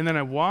 and then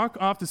I walk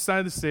off the side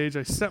of the stage,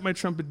 I set my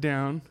trumpet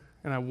down,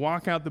 and I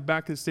walk out the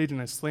back of the stage,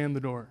 and I slam the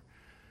door.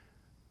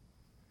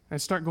 And I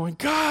start going,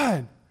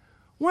 God,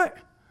 what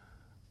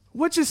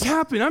just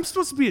happened? I'm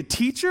supposed to be a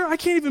teacher? I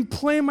can't even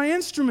play my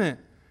instrument.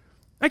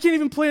 I can't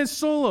even play a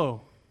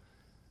solo.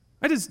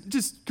 I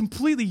just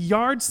completely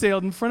yard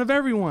sailed in front of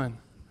everyone.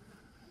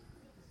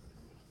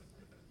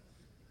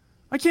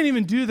 I can't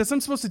even do this. I'm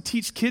supposed to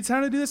teach kids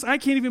how to do this. I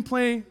can't even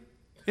play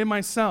it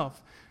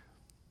myself.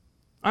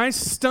 I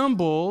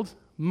stumbled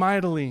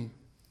mightily.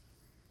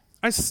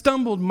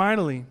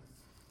 And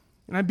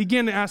I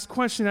began to ask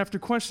question after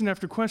question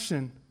after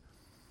question.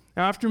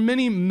 Now, after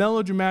many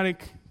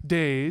melodramatic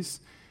days,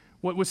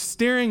 what was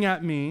staring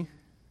at me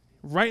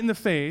right in the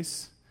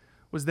face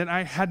was that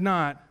I had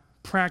not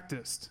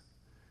practiced.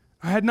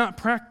 I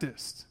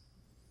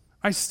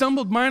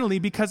stumbled mightily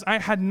because I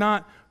had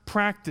not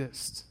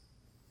practiced.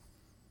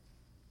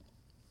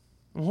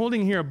 I'm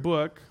holding here a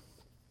book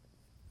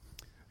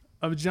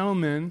of a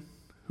gentleman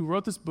who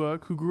wrote this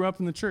book who grew up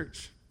in the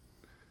church.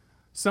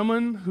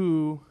 Someone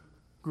who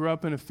grew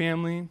up in a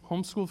family,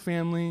 homeschool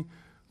family,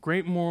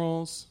 great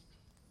morals,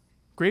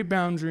 great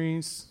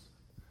boundaries,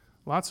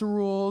 lots of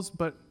rules,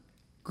 but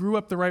grew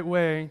up the right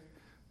way.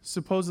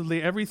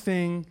 Supposedly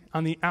everything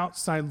on the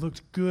outside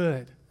looked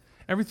good.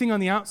 Everything on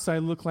the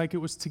outside looked like it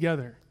was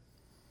together.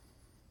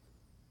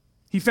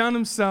 He found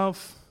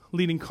himself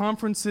leading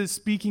conferences,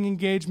 speaking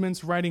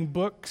engagements, writing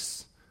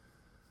books,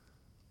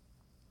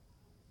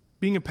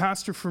 being a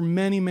pastor for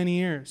many, many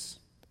years.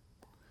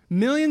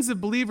 Millions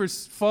of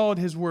believers followed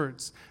his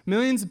words.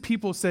 Millions of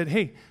people said,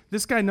 hey,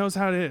 this guy knows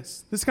how it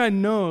is. This guy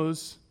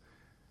knows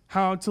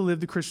how to live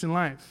the Christian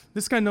life.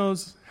 This guy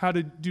knows how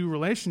to do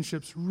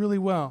relationships really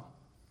well.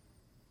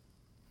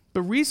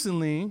 But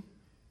recently,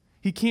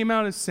 he came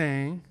out as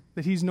saying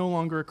that he's no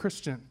longer a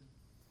Christian.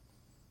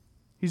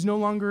 He's no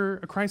longer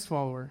a Christ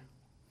follower.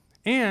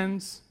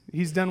 And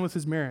he's done with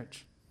his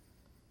marriage.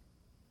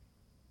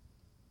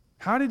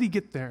 How did he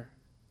get there?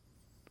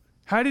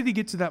 How did he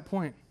get to that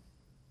point?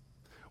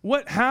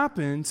 What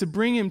happened to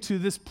bring him to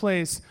this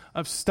place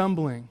of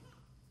stumbling?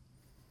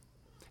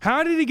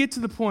 How did he get to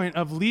the point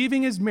of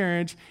leaving his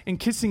marriage and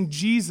kissing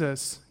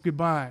Jesus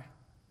goodbye?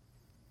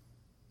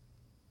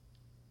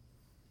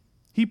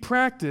 He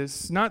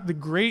practiced not the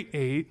great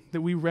 8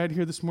 that we read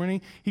here this morning.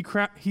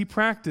 He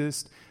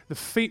practiced the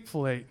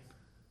fateful 8.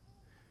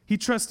 He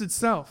trusted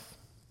self.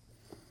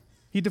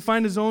 He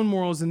defined his own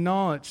morals and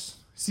knowledge,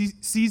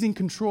 seizing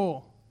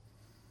control,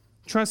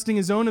 trusting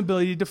his own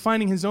ability,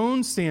 defining his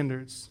own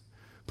standards,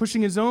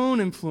 pushing his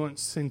own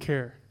influence and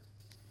care.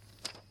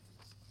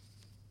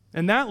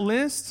 And that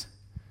list,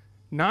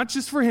 not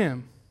just for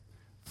him,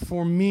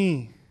 for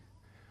me.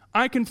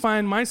 I can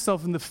find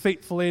myself in the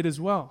fateful 8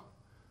 as well.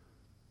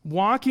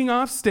 Walking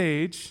off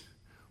stage,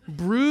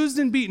 bruised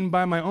and beaten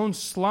by my own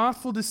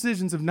slothful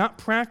decisions of not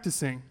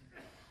practicing,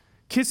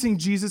 kissing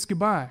Jesus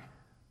goodbye.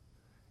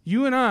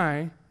 You and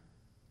I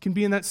can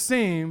be in that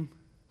same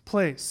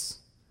place.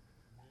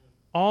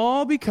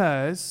 All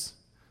because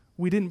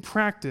we didn't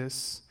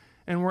practice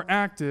and were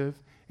active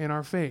in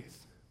our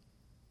faith.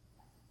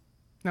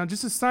 Now,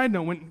 just a side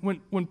note,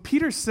 when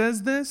Peter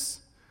says this,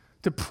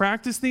 to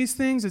practice these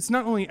things, it's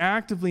not only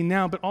actively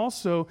now, but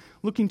also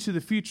looking to the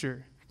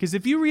future. Because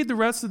if you read the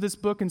rest of this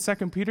book in 2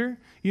 Peter,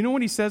 you know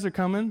what he says are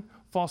coming?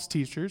 False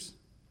teachers.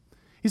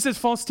 He says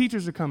false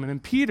teachers are coming.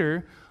 And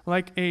Peter,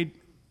 like a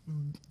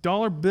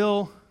dollar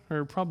bill,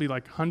 or probably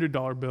like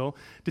 $100 bill,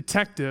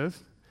 detective,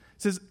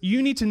 says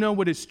you need to know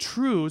what is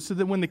true so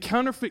that when the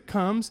counterfeit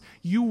comes,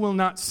 you will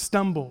not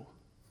stumble.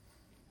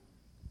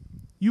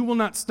 You will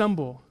not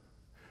stumble.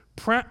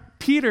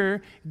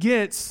 Peter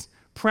gets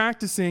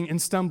practicing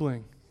and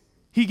stumbling.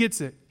 He gets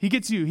it. He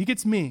gets you. He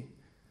gets me.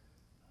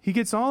 He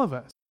gets all of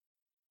us.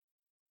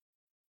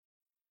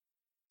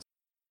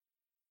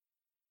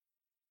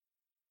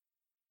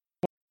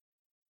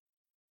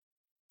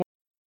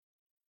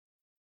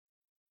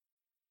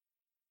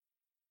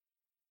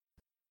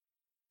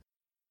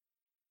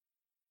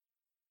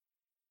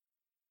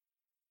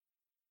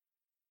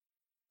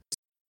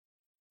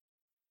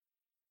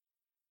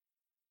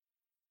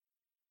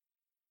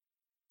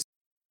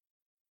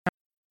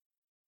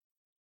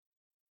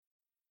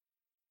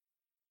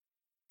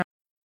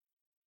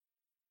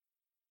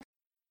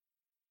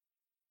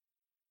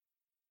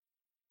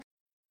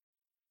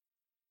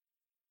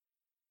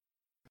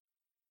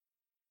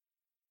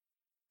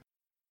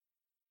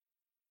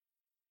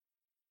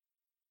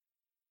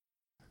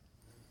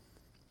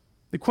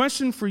 The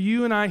question for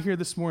you and I here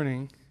this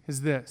morning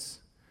is this: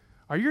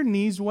 are your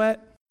knees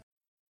wet?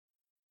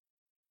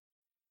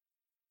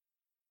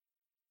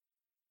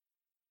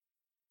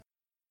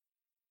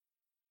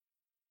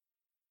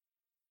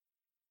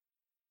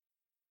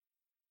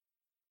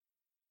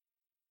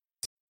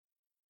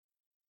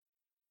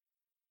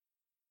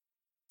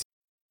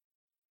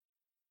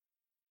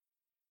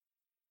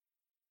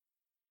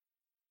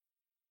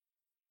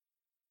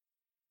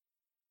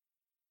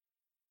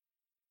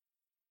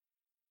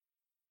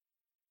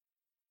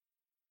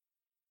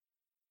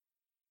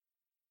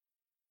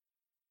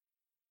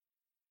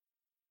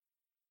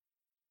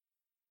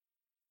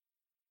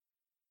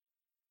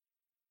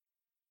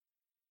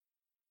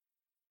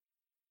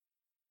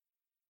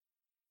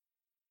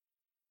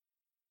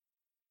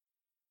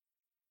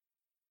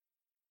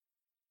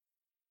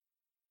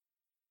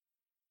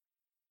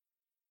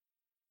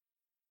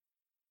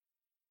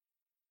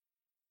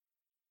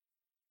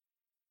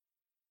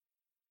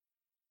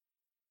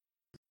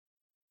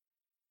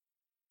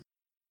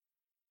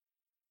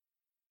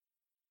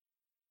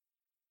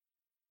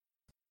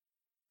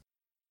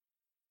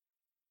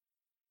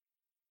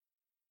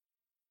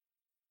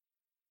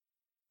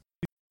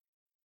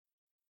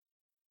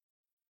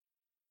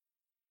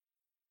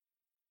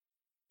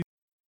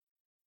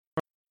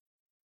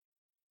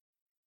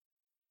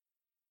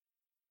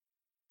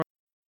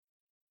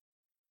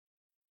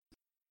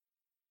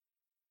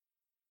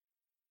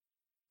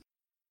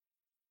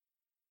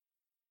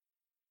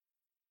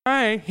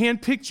 I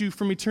handpicked you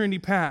from eternity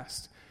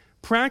past.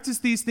 Practice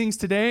these things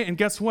today, and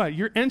guess what?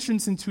 Your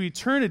entrance into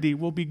eternity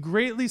will be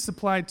greatly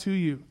supplied to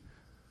you.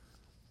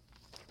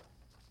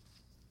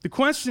 The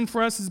question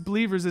for us as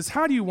believers is,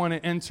 how do you want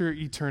to enter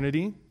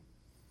eternity?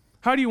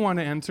 How do you want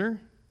to enter?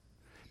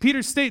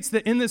 Peter states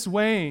that in this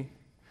way,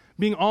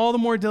 being all the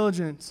more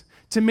diligent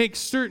to make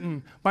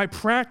certain by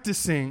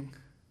practicing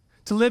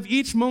to live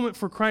each moment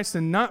for Christ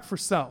and not for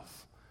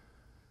self,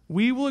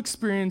 we will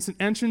experience an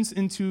entrance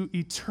into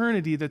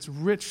eternity that's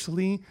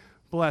richly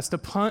blessed,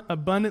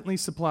 abundantly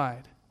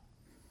supplied.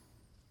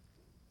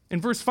 In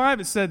verse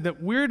 5, it said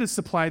that we're to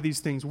supply these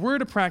things. We're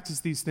to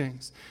practice these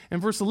things. In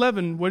verse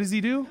 11, what does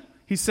he do?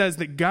 He says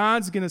that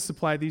God's going to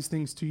supply these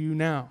things to you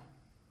now.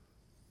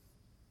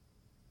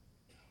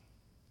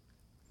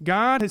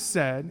 God has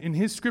said in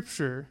his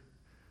scripture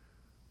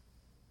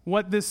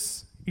what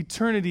this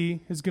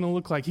eternity is going to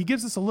look like. He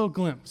gives us a little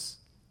glimpse.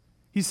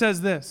 He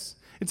says this: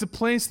 it's a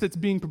place that's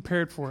being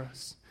prepared for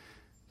us,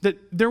 that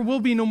there will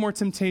be no more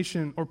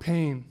temptation or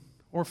pain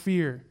or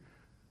fear.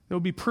 There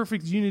will be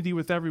perfect unity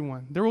with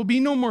everyone. There will be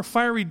no more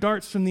fiery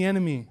darts from the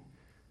enemy.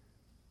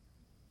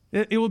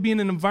 It will be in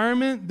an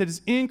environment that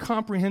is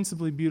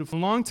incomprehensibly beautiful.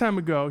 A long time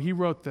ago, he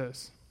wrote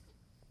this.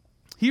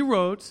 He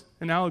wrote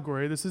an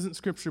allegory. This isn't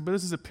scripture, but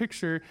this is a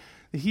picture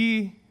that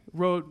he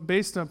wrote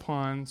based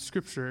upon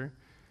scripture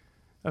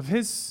of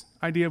his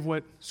idea of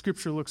what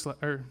scripture looks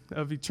like, or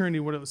of eternity,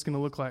 what it was going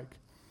to look like.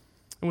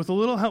 And with a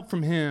little help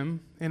from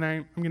him, and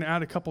I'm going to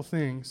add a couple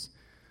things,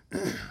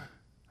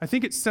 I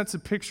think it sets a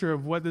picture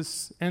of what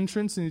this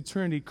entrance in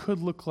eternity could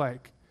look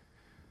like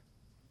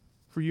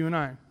for you and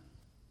I.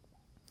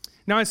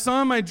 Now I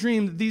saw in my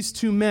dream that these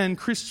two men,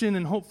 Christian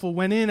and hopeful,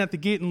 went in at the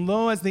gate, and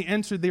lo, as they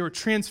entered, they were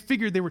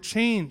transfigured, they were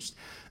changed,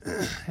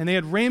 and they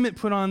had raiment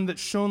put on that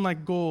shone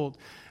like gold.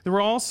 There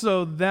were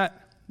also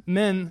that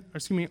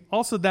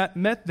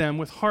met them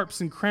with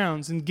harps and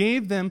crowns, and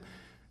gave them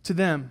to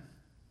them.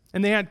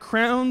 And they had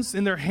crowns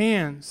in their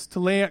hands to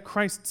lay at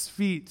Christ's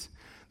feet,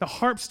 the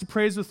harps to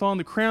praise withal, and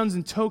the crowns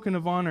in token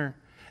of honor.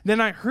 Then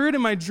I heard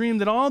in my dream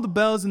that all the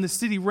bells in the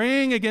city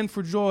rang again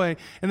for joy,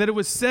 and that it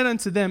was said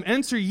unto them,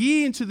 Enter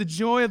ye into the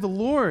joy of the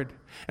Lord.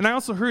 And I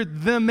also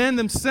heard the men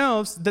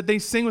themselves, that they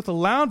sang with a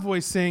loud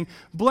voice, saying,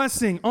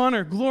 Blessing,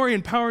 honor, glory,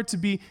 and power to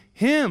be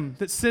him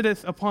that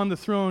sitteth upon the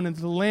throne, and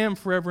to the Lamb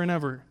forever and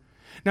ever.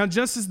 Now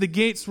just as the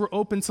gates were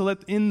opened to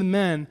let in the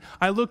men,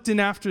 I looked in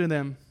after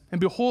them, and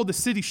behold, the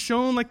city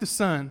shone like the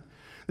sun,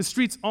 the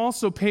streets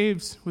also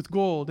paved with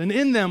gold, and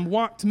in them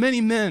walked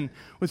many men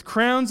with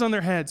crowns on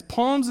their heads,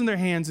 palms in their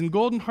hands, and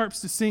golden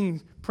harps to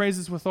sing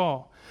praises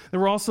withal. There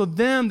were also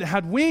them that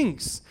had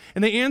wings,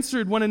 and they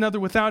answered one another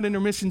without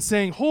intermission,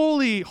 saying,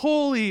 Holy,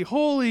 holy,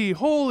 holy,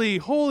 holy,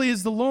 holy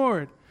is the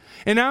Lord.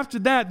 And after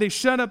that they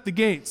shut up the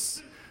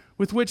gates,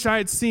 with which I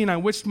had seen. I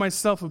wished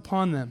myself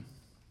upon them.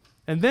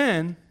 And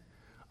then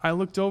I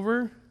looked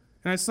over,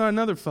 and I saw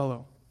another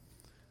fellow,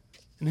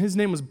 and his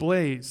name was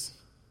Blaze.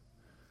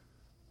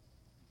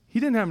 He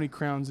didn't have any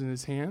crowns in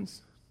his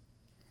hands.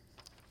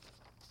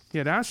 He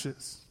had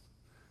ashes.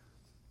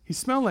 He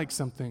smelled like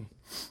something.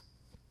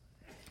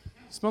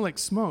 He smelled like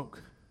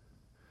smoke.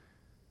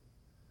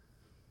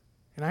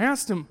 And I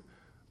asked him,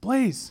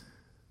 Blaze,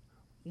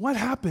 what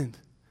happened?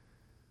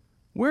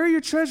 Where are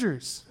your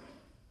treasures?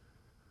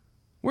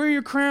 Where are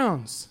your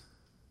crowns?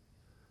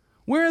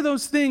 Where are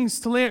those things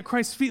to lay at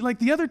Christ's feet like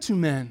the other two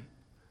men?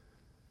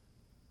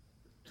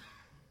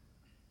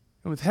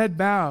 And with head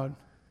bowed,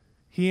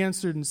 he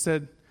answered and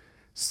said,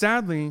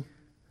 Sadly,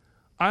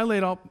 I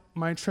laid all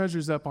my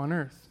treasures up on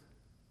earth.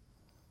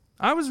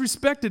 I was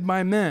respected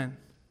by men.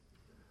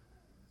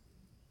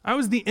 I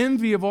was the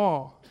envy of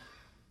all.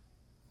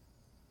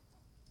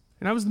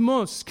 And I was the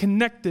most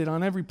connected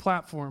on every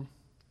platform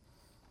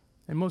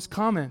and most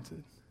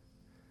commented.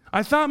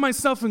 I thought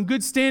myself in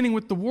good standing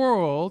with the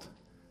world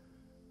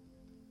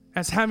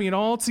as having it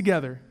all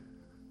together.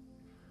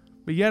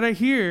 But yet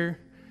here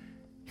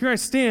I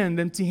stand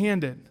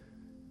empty-handed.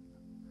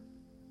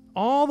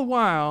 All the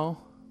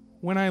while,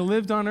 when I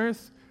lived on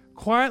earth,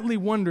 quietly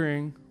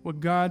wondering what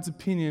God's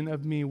opinion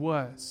of me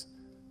was.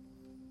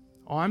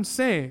 Oh, I'm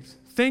saved,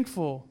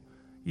 thankful,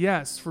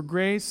 yes, for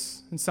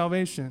grace and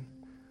salvation,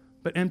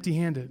 but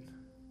empty-handed.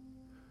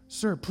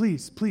 Sir,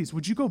 please,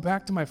 would you go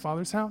back to my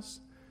father's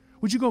house?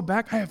 Would you go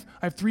back? I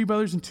have 3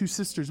 brothers and 2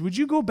 sisters. Would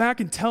you go back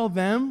and tell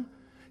them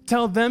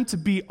to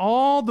be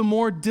all the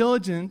more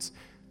diligent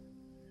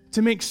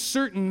to make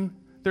certain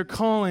their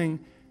calling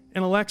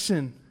and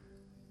election,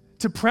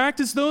 to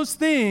practice those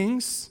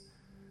things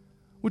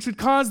which would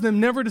cause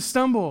them never to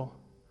stumble,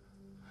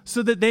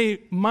 so that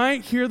they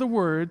might hear the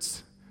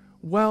words,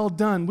 well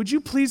done. Would you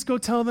please go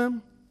tell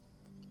them?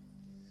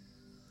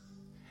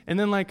 And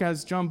then, like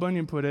as John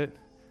Bunyan put it,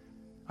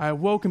 I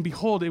awoke and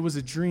behold, it was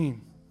a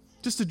dream.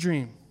 Just a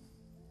dream.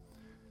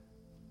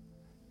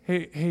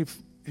 Hey,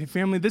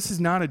 family, this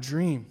is not a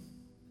dream.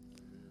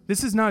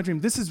 This is not a dream.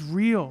 This is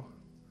real.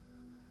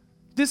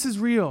 This is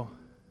real.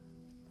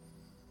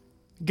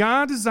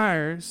 God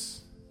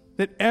desires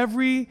that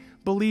every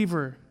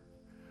believer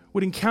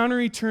would encounter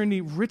eternity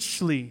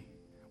richly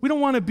We don't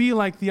want to be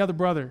like the other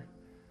brother.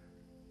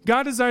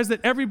 God desires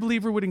that every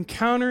believer would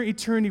encounter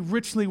eternity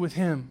richly with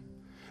him.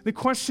 The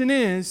question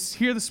is,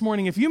 here this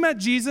morning, if you met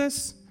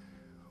Jesus,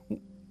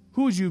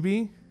 who would you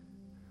be?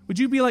 Would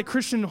you be like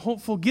Christian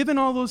hopeful, given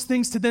all those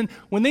things to then,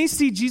 when they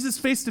see Jesus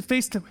face to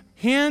face, to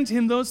hand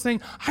him those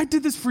things, I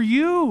did this for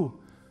you,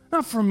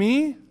 not for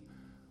me?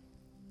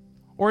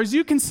 Or as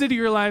you consider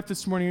your life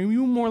this morning, are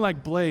you more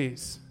like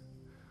Blaze,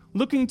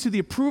 looking to the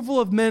approval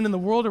of men in the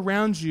world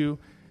around you,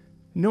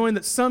 knowing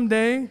that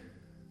someday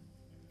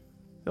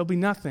there'll be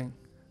nothing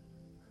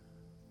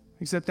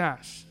except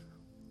ash?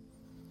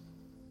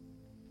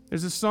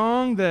 There's a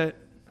song that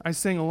I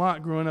sang a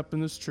lot growing up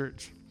in this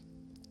church.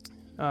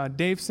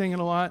 Dave sang it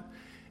a lot,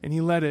 and he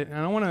led it. And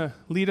I want to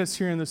lead us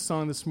here in this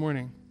song this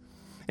morning.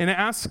 And it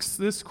asks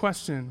this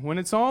question: when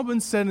it's all been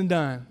said and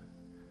done,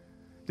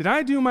 did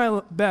I do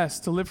my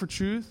best to live for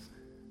truth?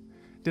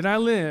 Did I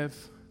live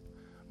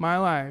my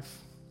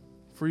life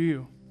for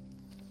you?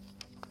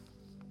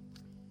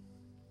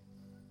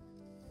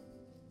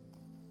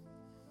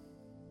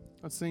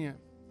 Let's sing it.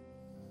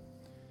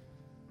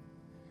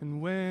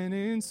 And when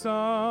it's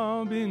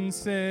all been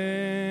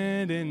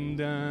said and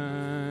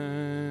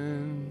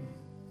done,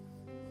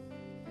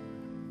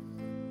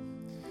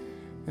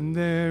 and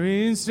there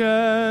is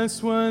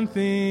just one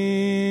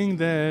thing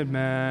that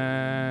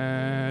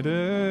matters,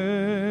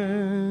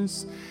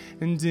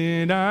 and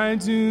did I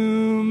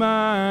do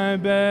my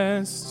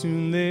best to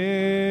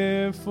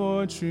live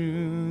for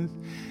truth?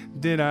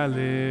 Did I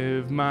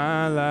live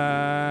my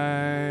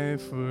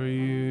life for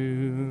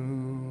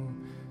you?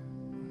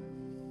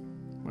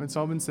 When it's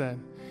all been said.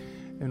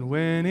 And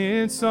when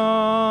it's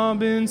all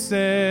been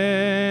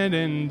said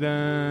and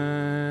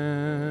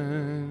done,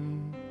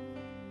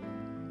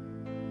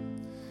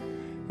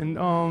 and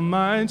all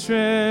my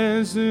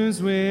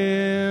treasures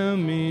will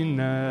mean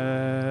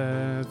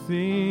nothing,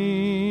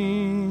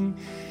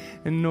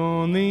 and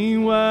only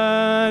what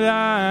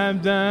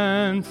I've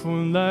done for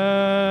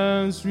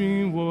love's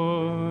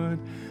reward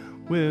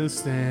will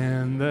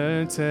stand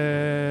the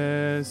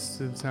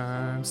test of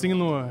time. Sing it,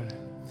 Lord.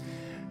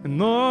 And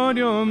Lord,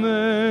 your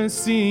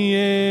mercy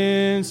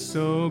is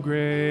so great.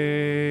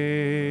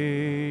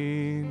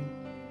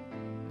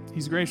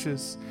 He's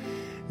gracious.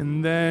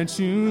 And that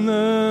you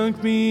look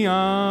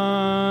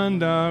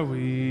beyond our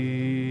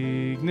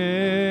weakness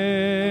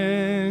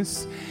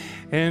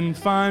and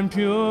find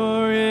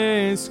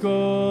purest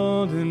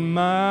gold and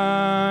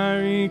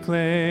miry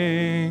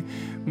clay,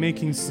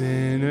 making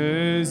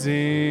sinners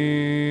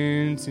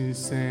into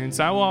saints.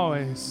 I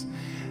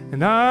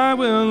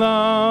will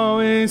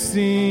always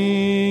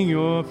sing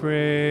your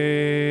praise.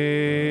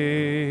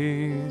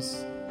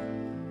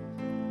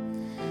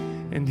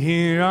 And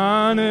here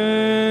on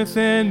earth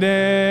and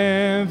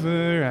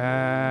ever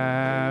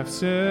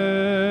after,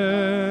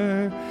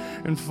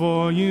 and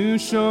for you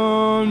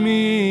shown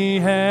me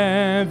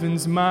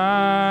heaven's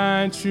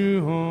my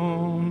true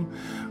home,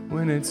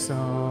 when it's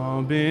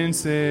all been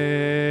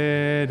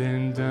said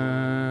and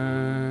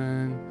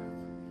done.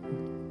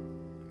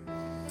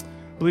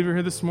 Believer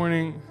here this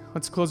morning,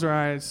 let's close our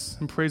eyes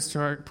and pray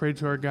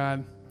to our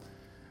God.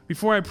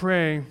 Before I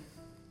pray,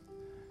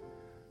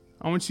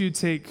 I want you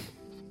to take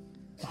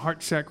a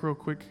heart check real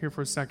quick here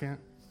for a second.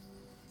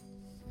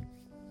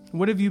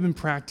 What have you been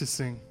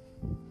practicing?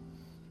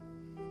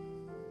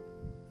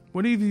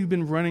 What have you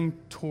been running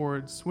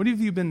towards? What have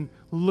you been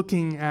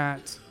looking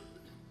at?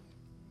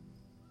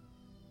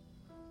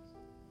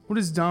 What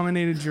has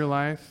dominated your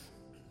life?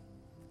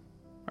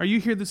 Are you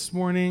here this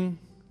morning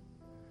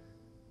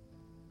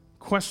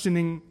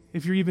questioning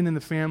if you're even in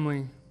the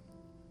family?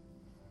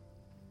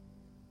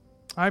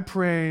 I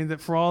pray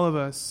that for all of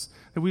us,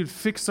 that we would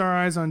fix our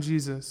eyes on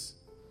Jesus.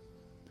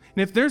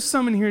 And if there's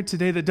someone here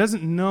today that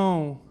doesn't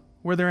know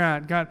where they're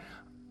at, God,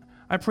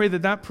 I pray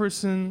that that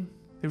person,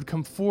 they would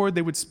come forward,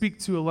 they would speak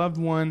to a loved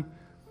one,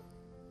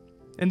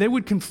 and they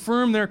would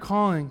confirm their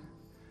calling.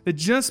 That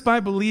just by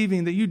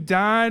believing that you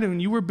died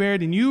and you were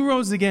buried and you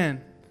rose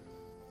again,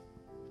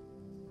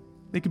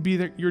 they could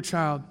be your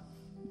child.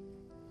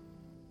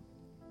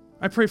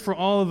 I pray for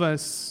all of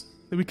us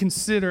that we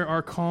consider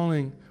our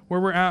calling, where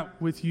we're at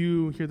with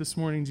you here this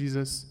morning,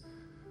 Jesus.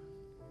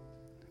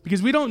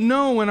 Because we don't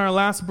know when our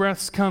last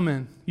breath's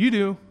coming. You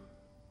do.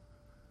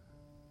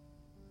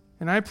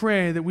 And I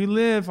pray that we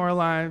live our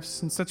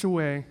lives in such a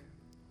way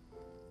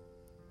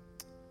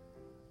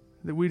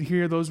that we'd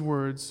hear those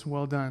words,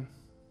 well done.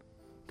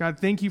 God,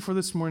 thank you for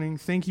this morning.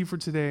 Thank you for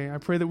today. I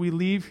pray that we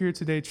leave here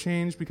today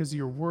changed because of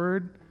your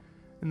word,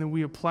 and that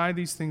we apply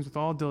these things with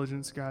all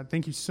diligence, God.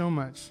 Thank you so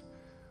much.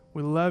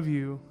 We love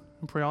you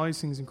and pray all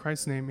these things in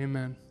Christ's name.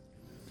 Amen.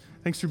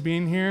 Thanks for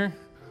being here.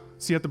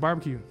 See you at the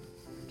barbecue.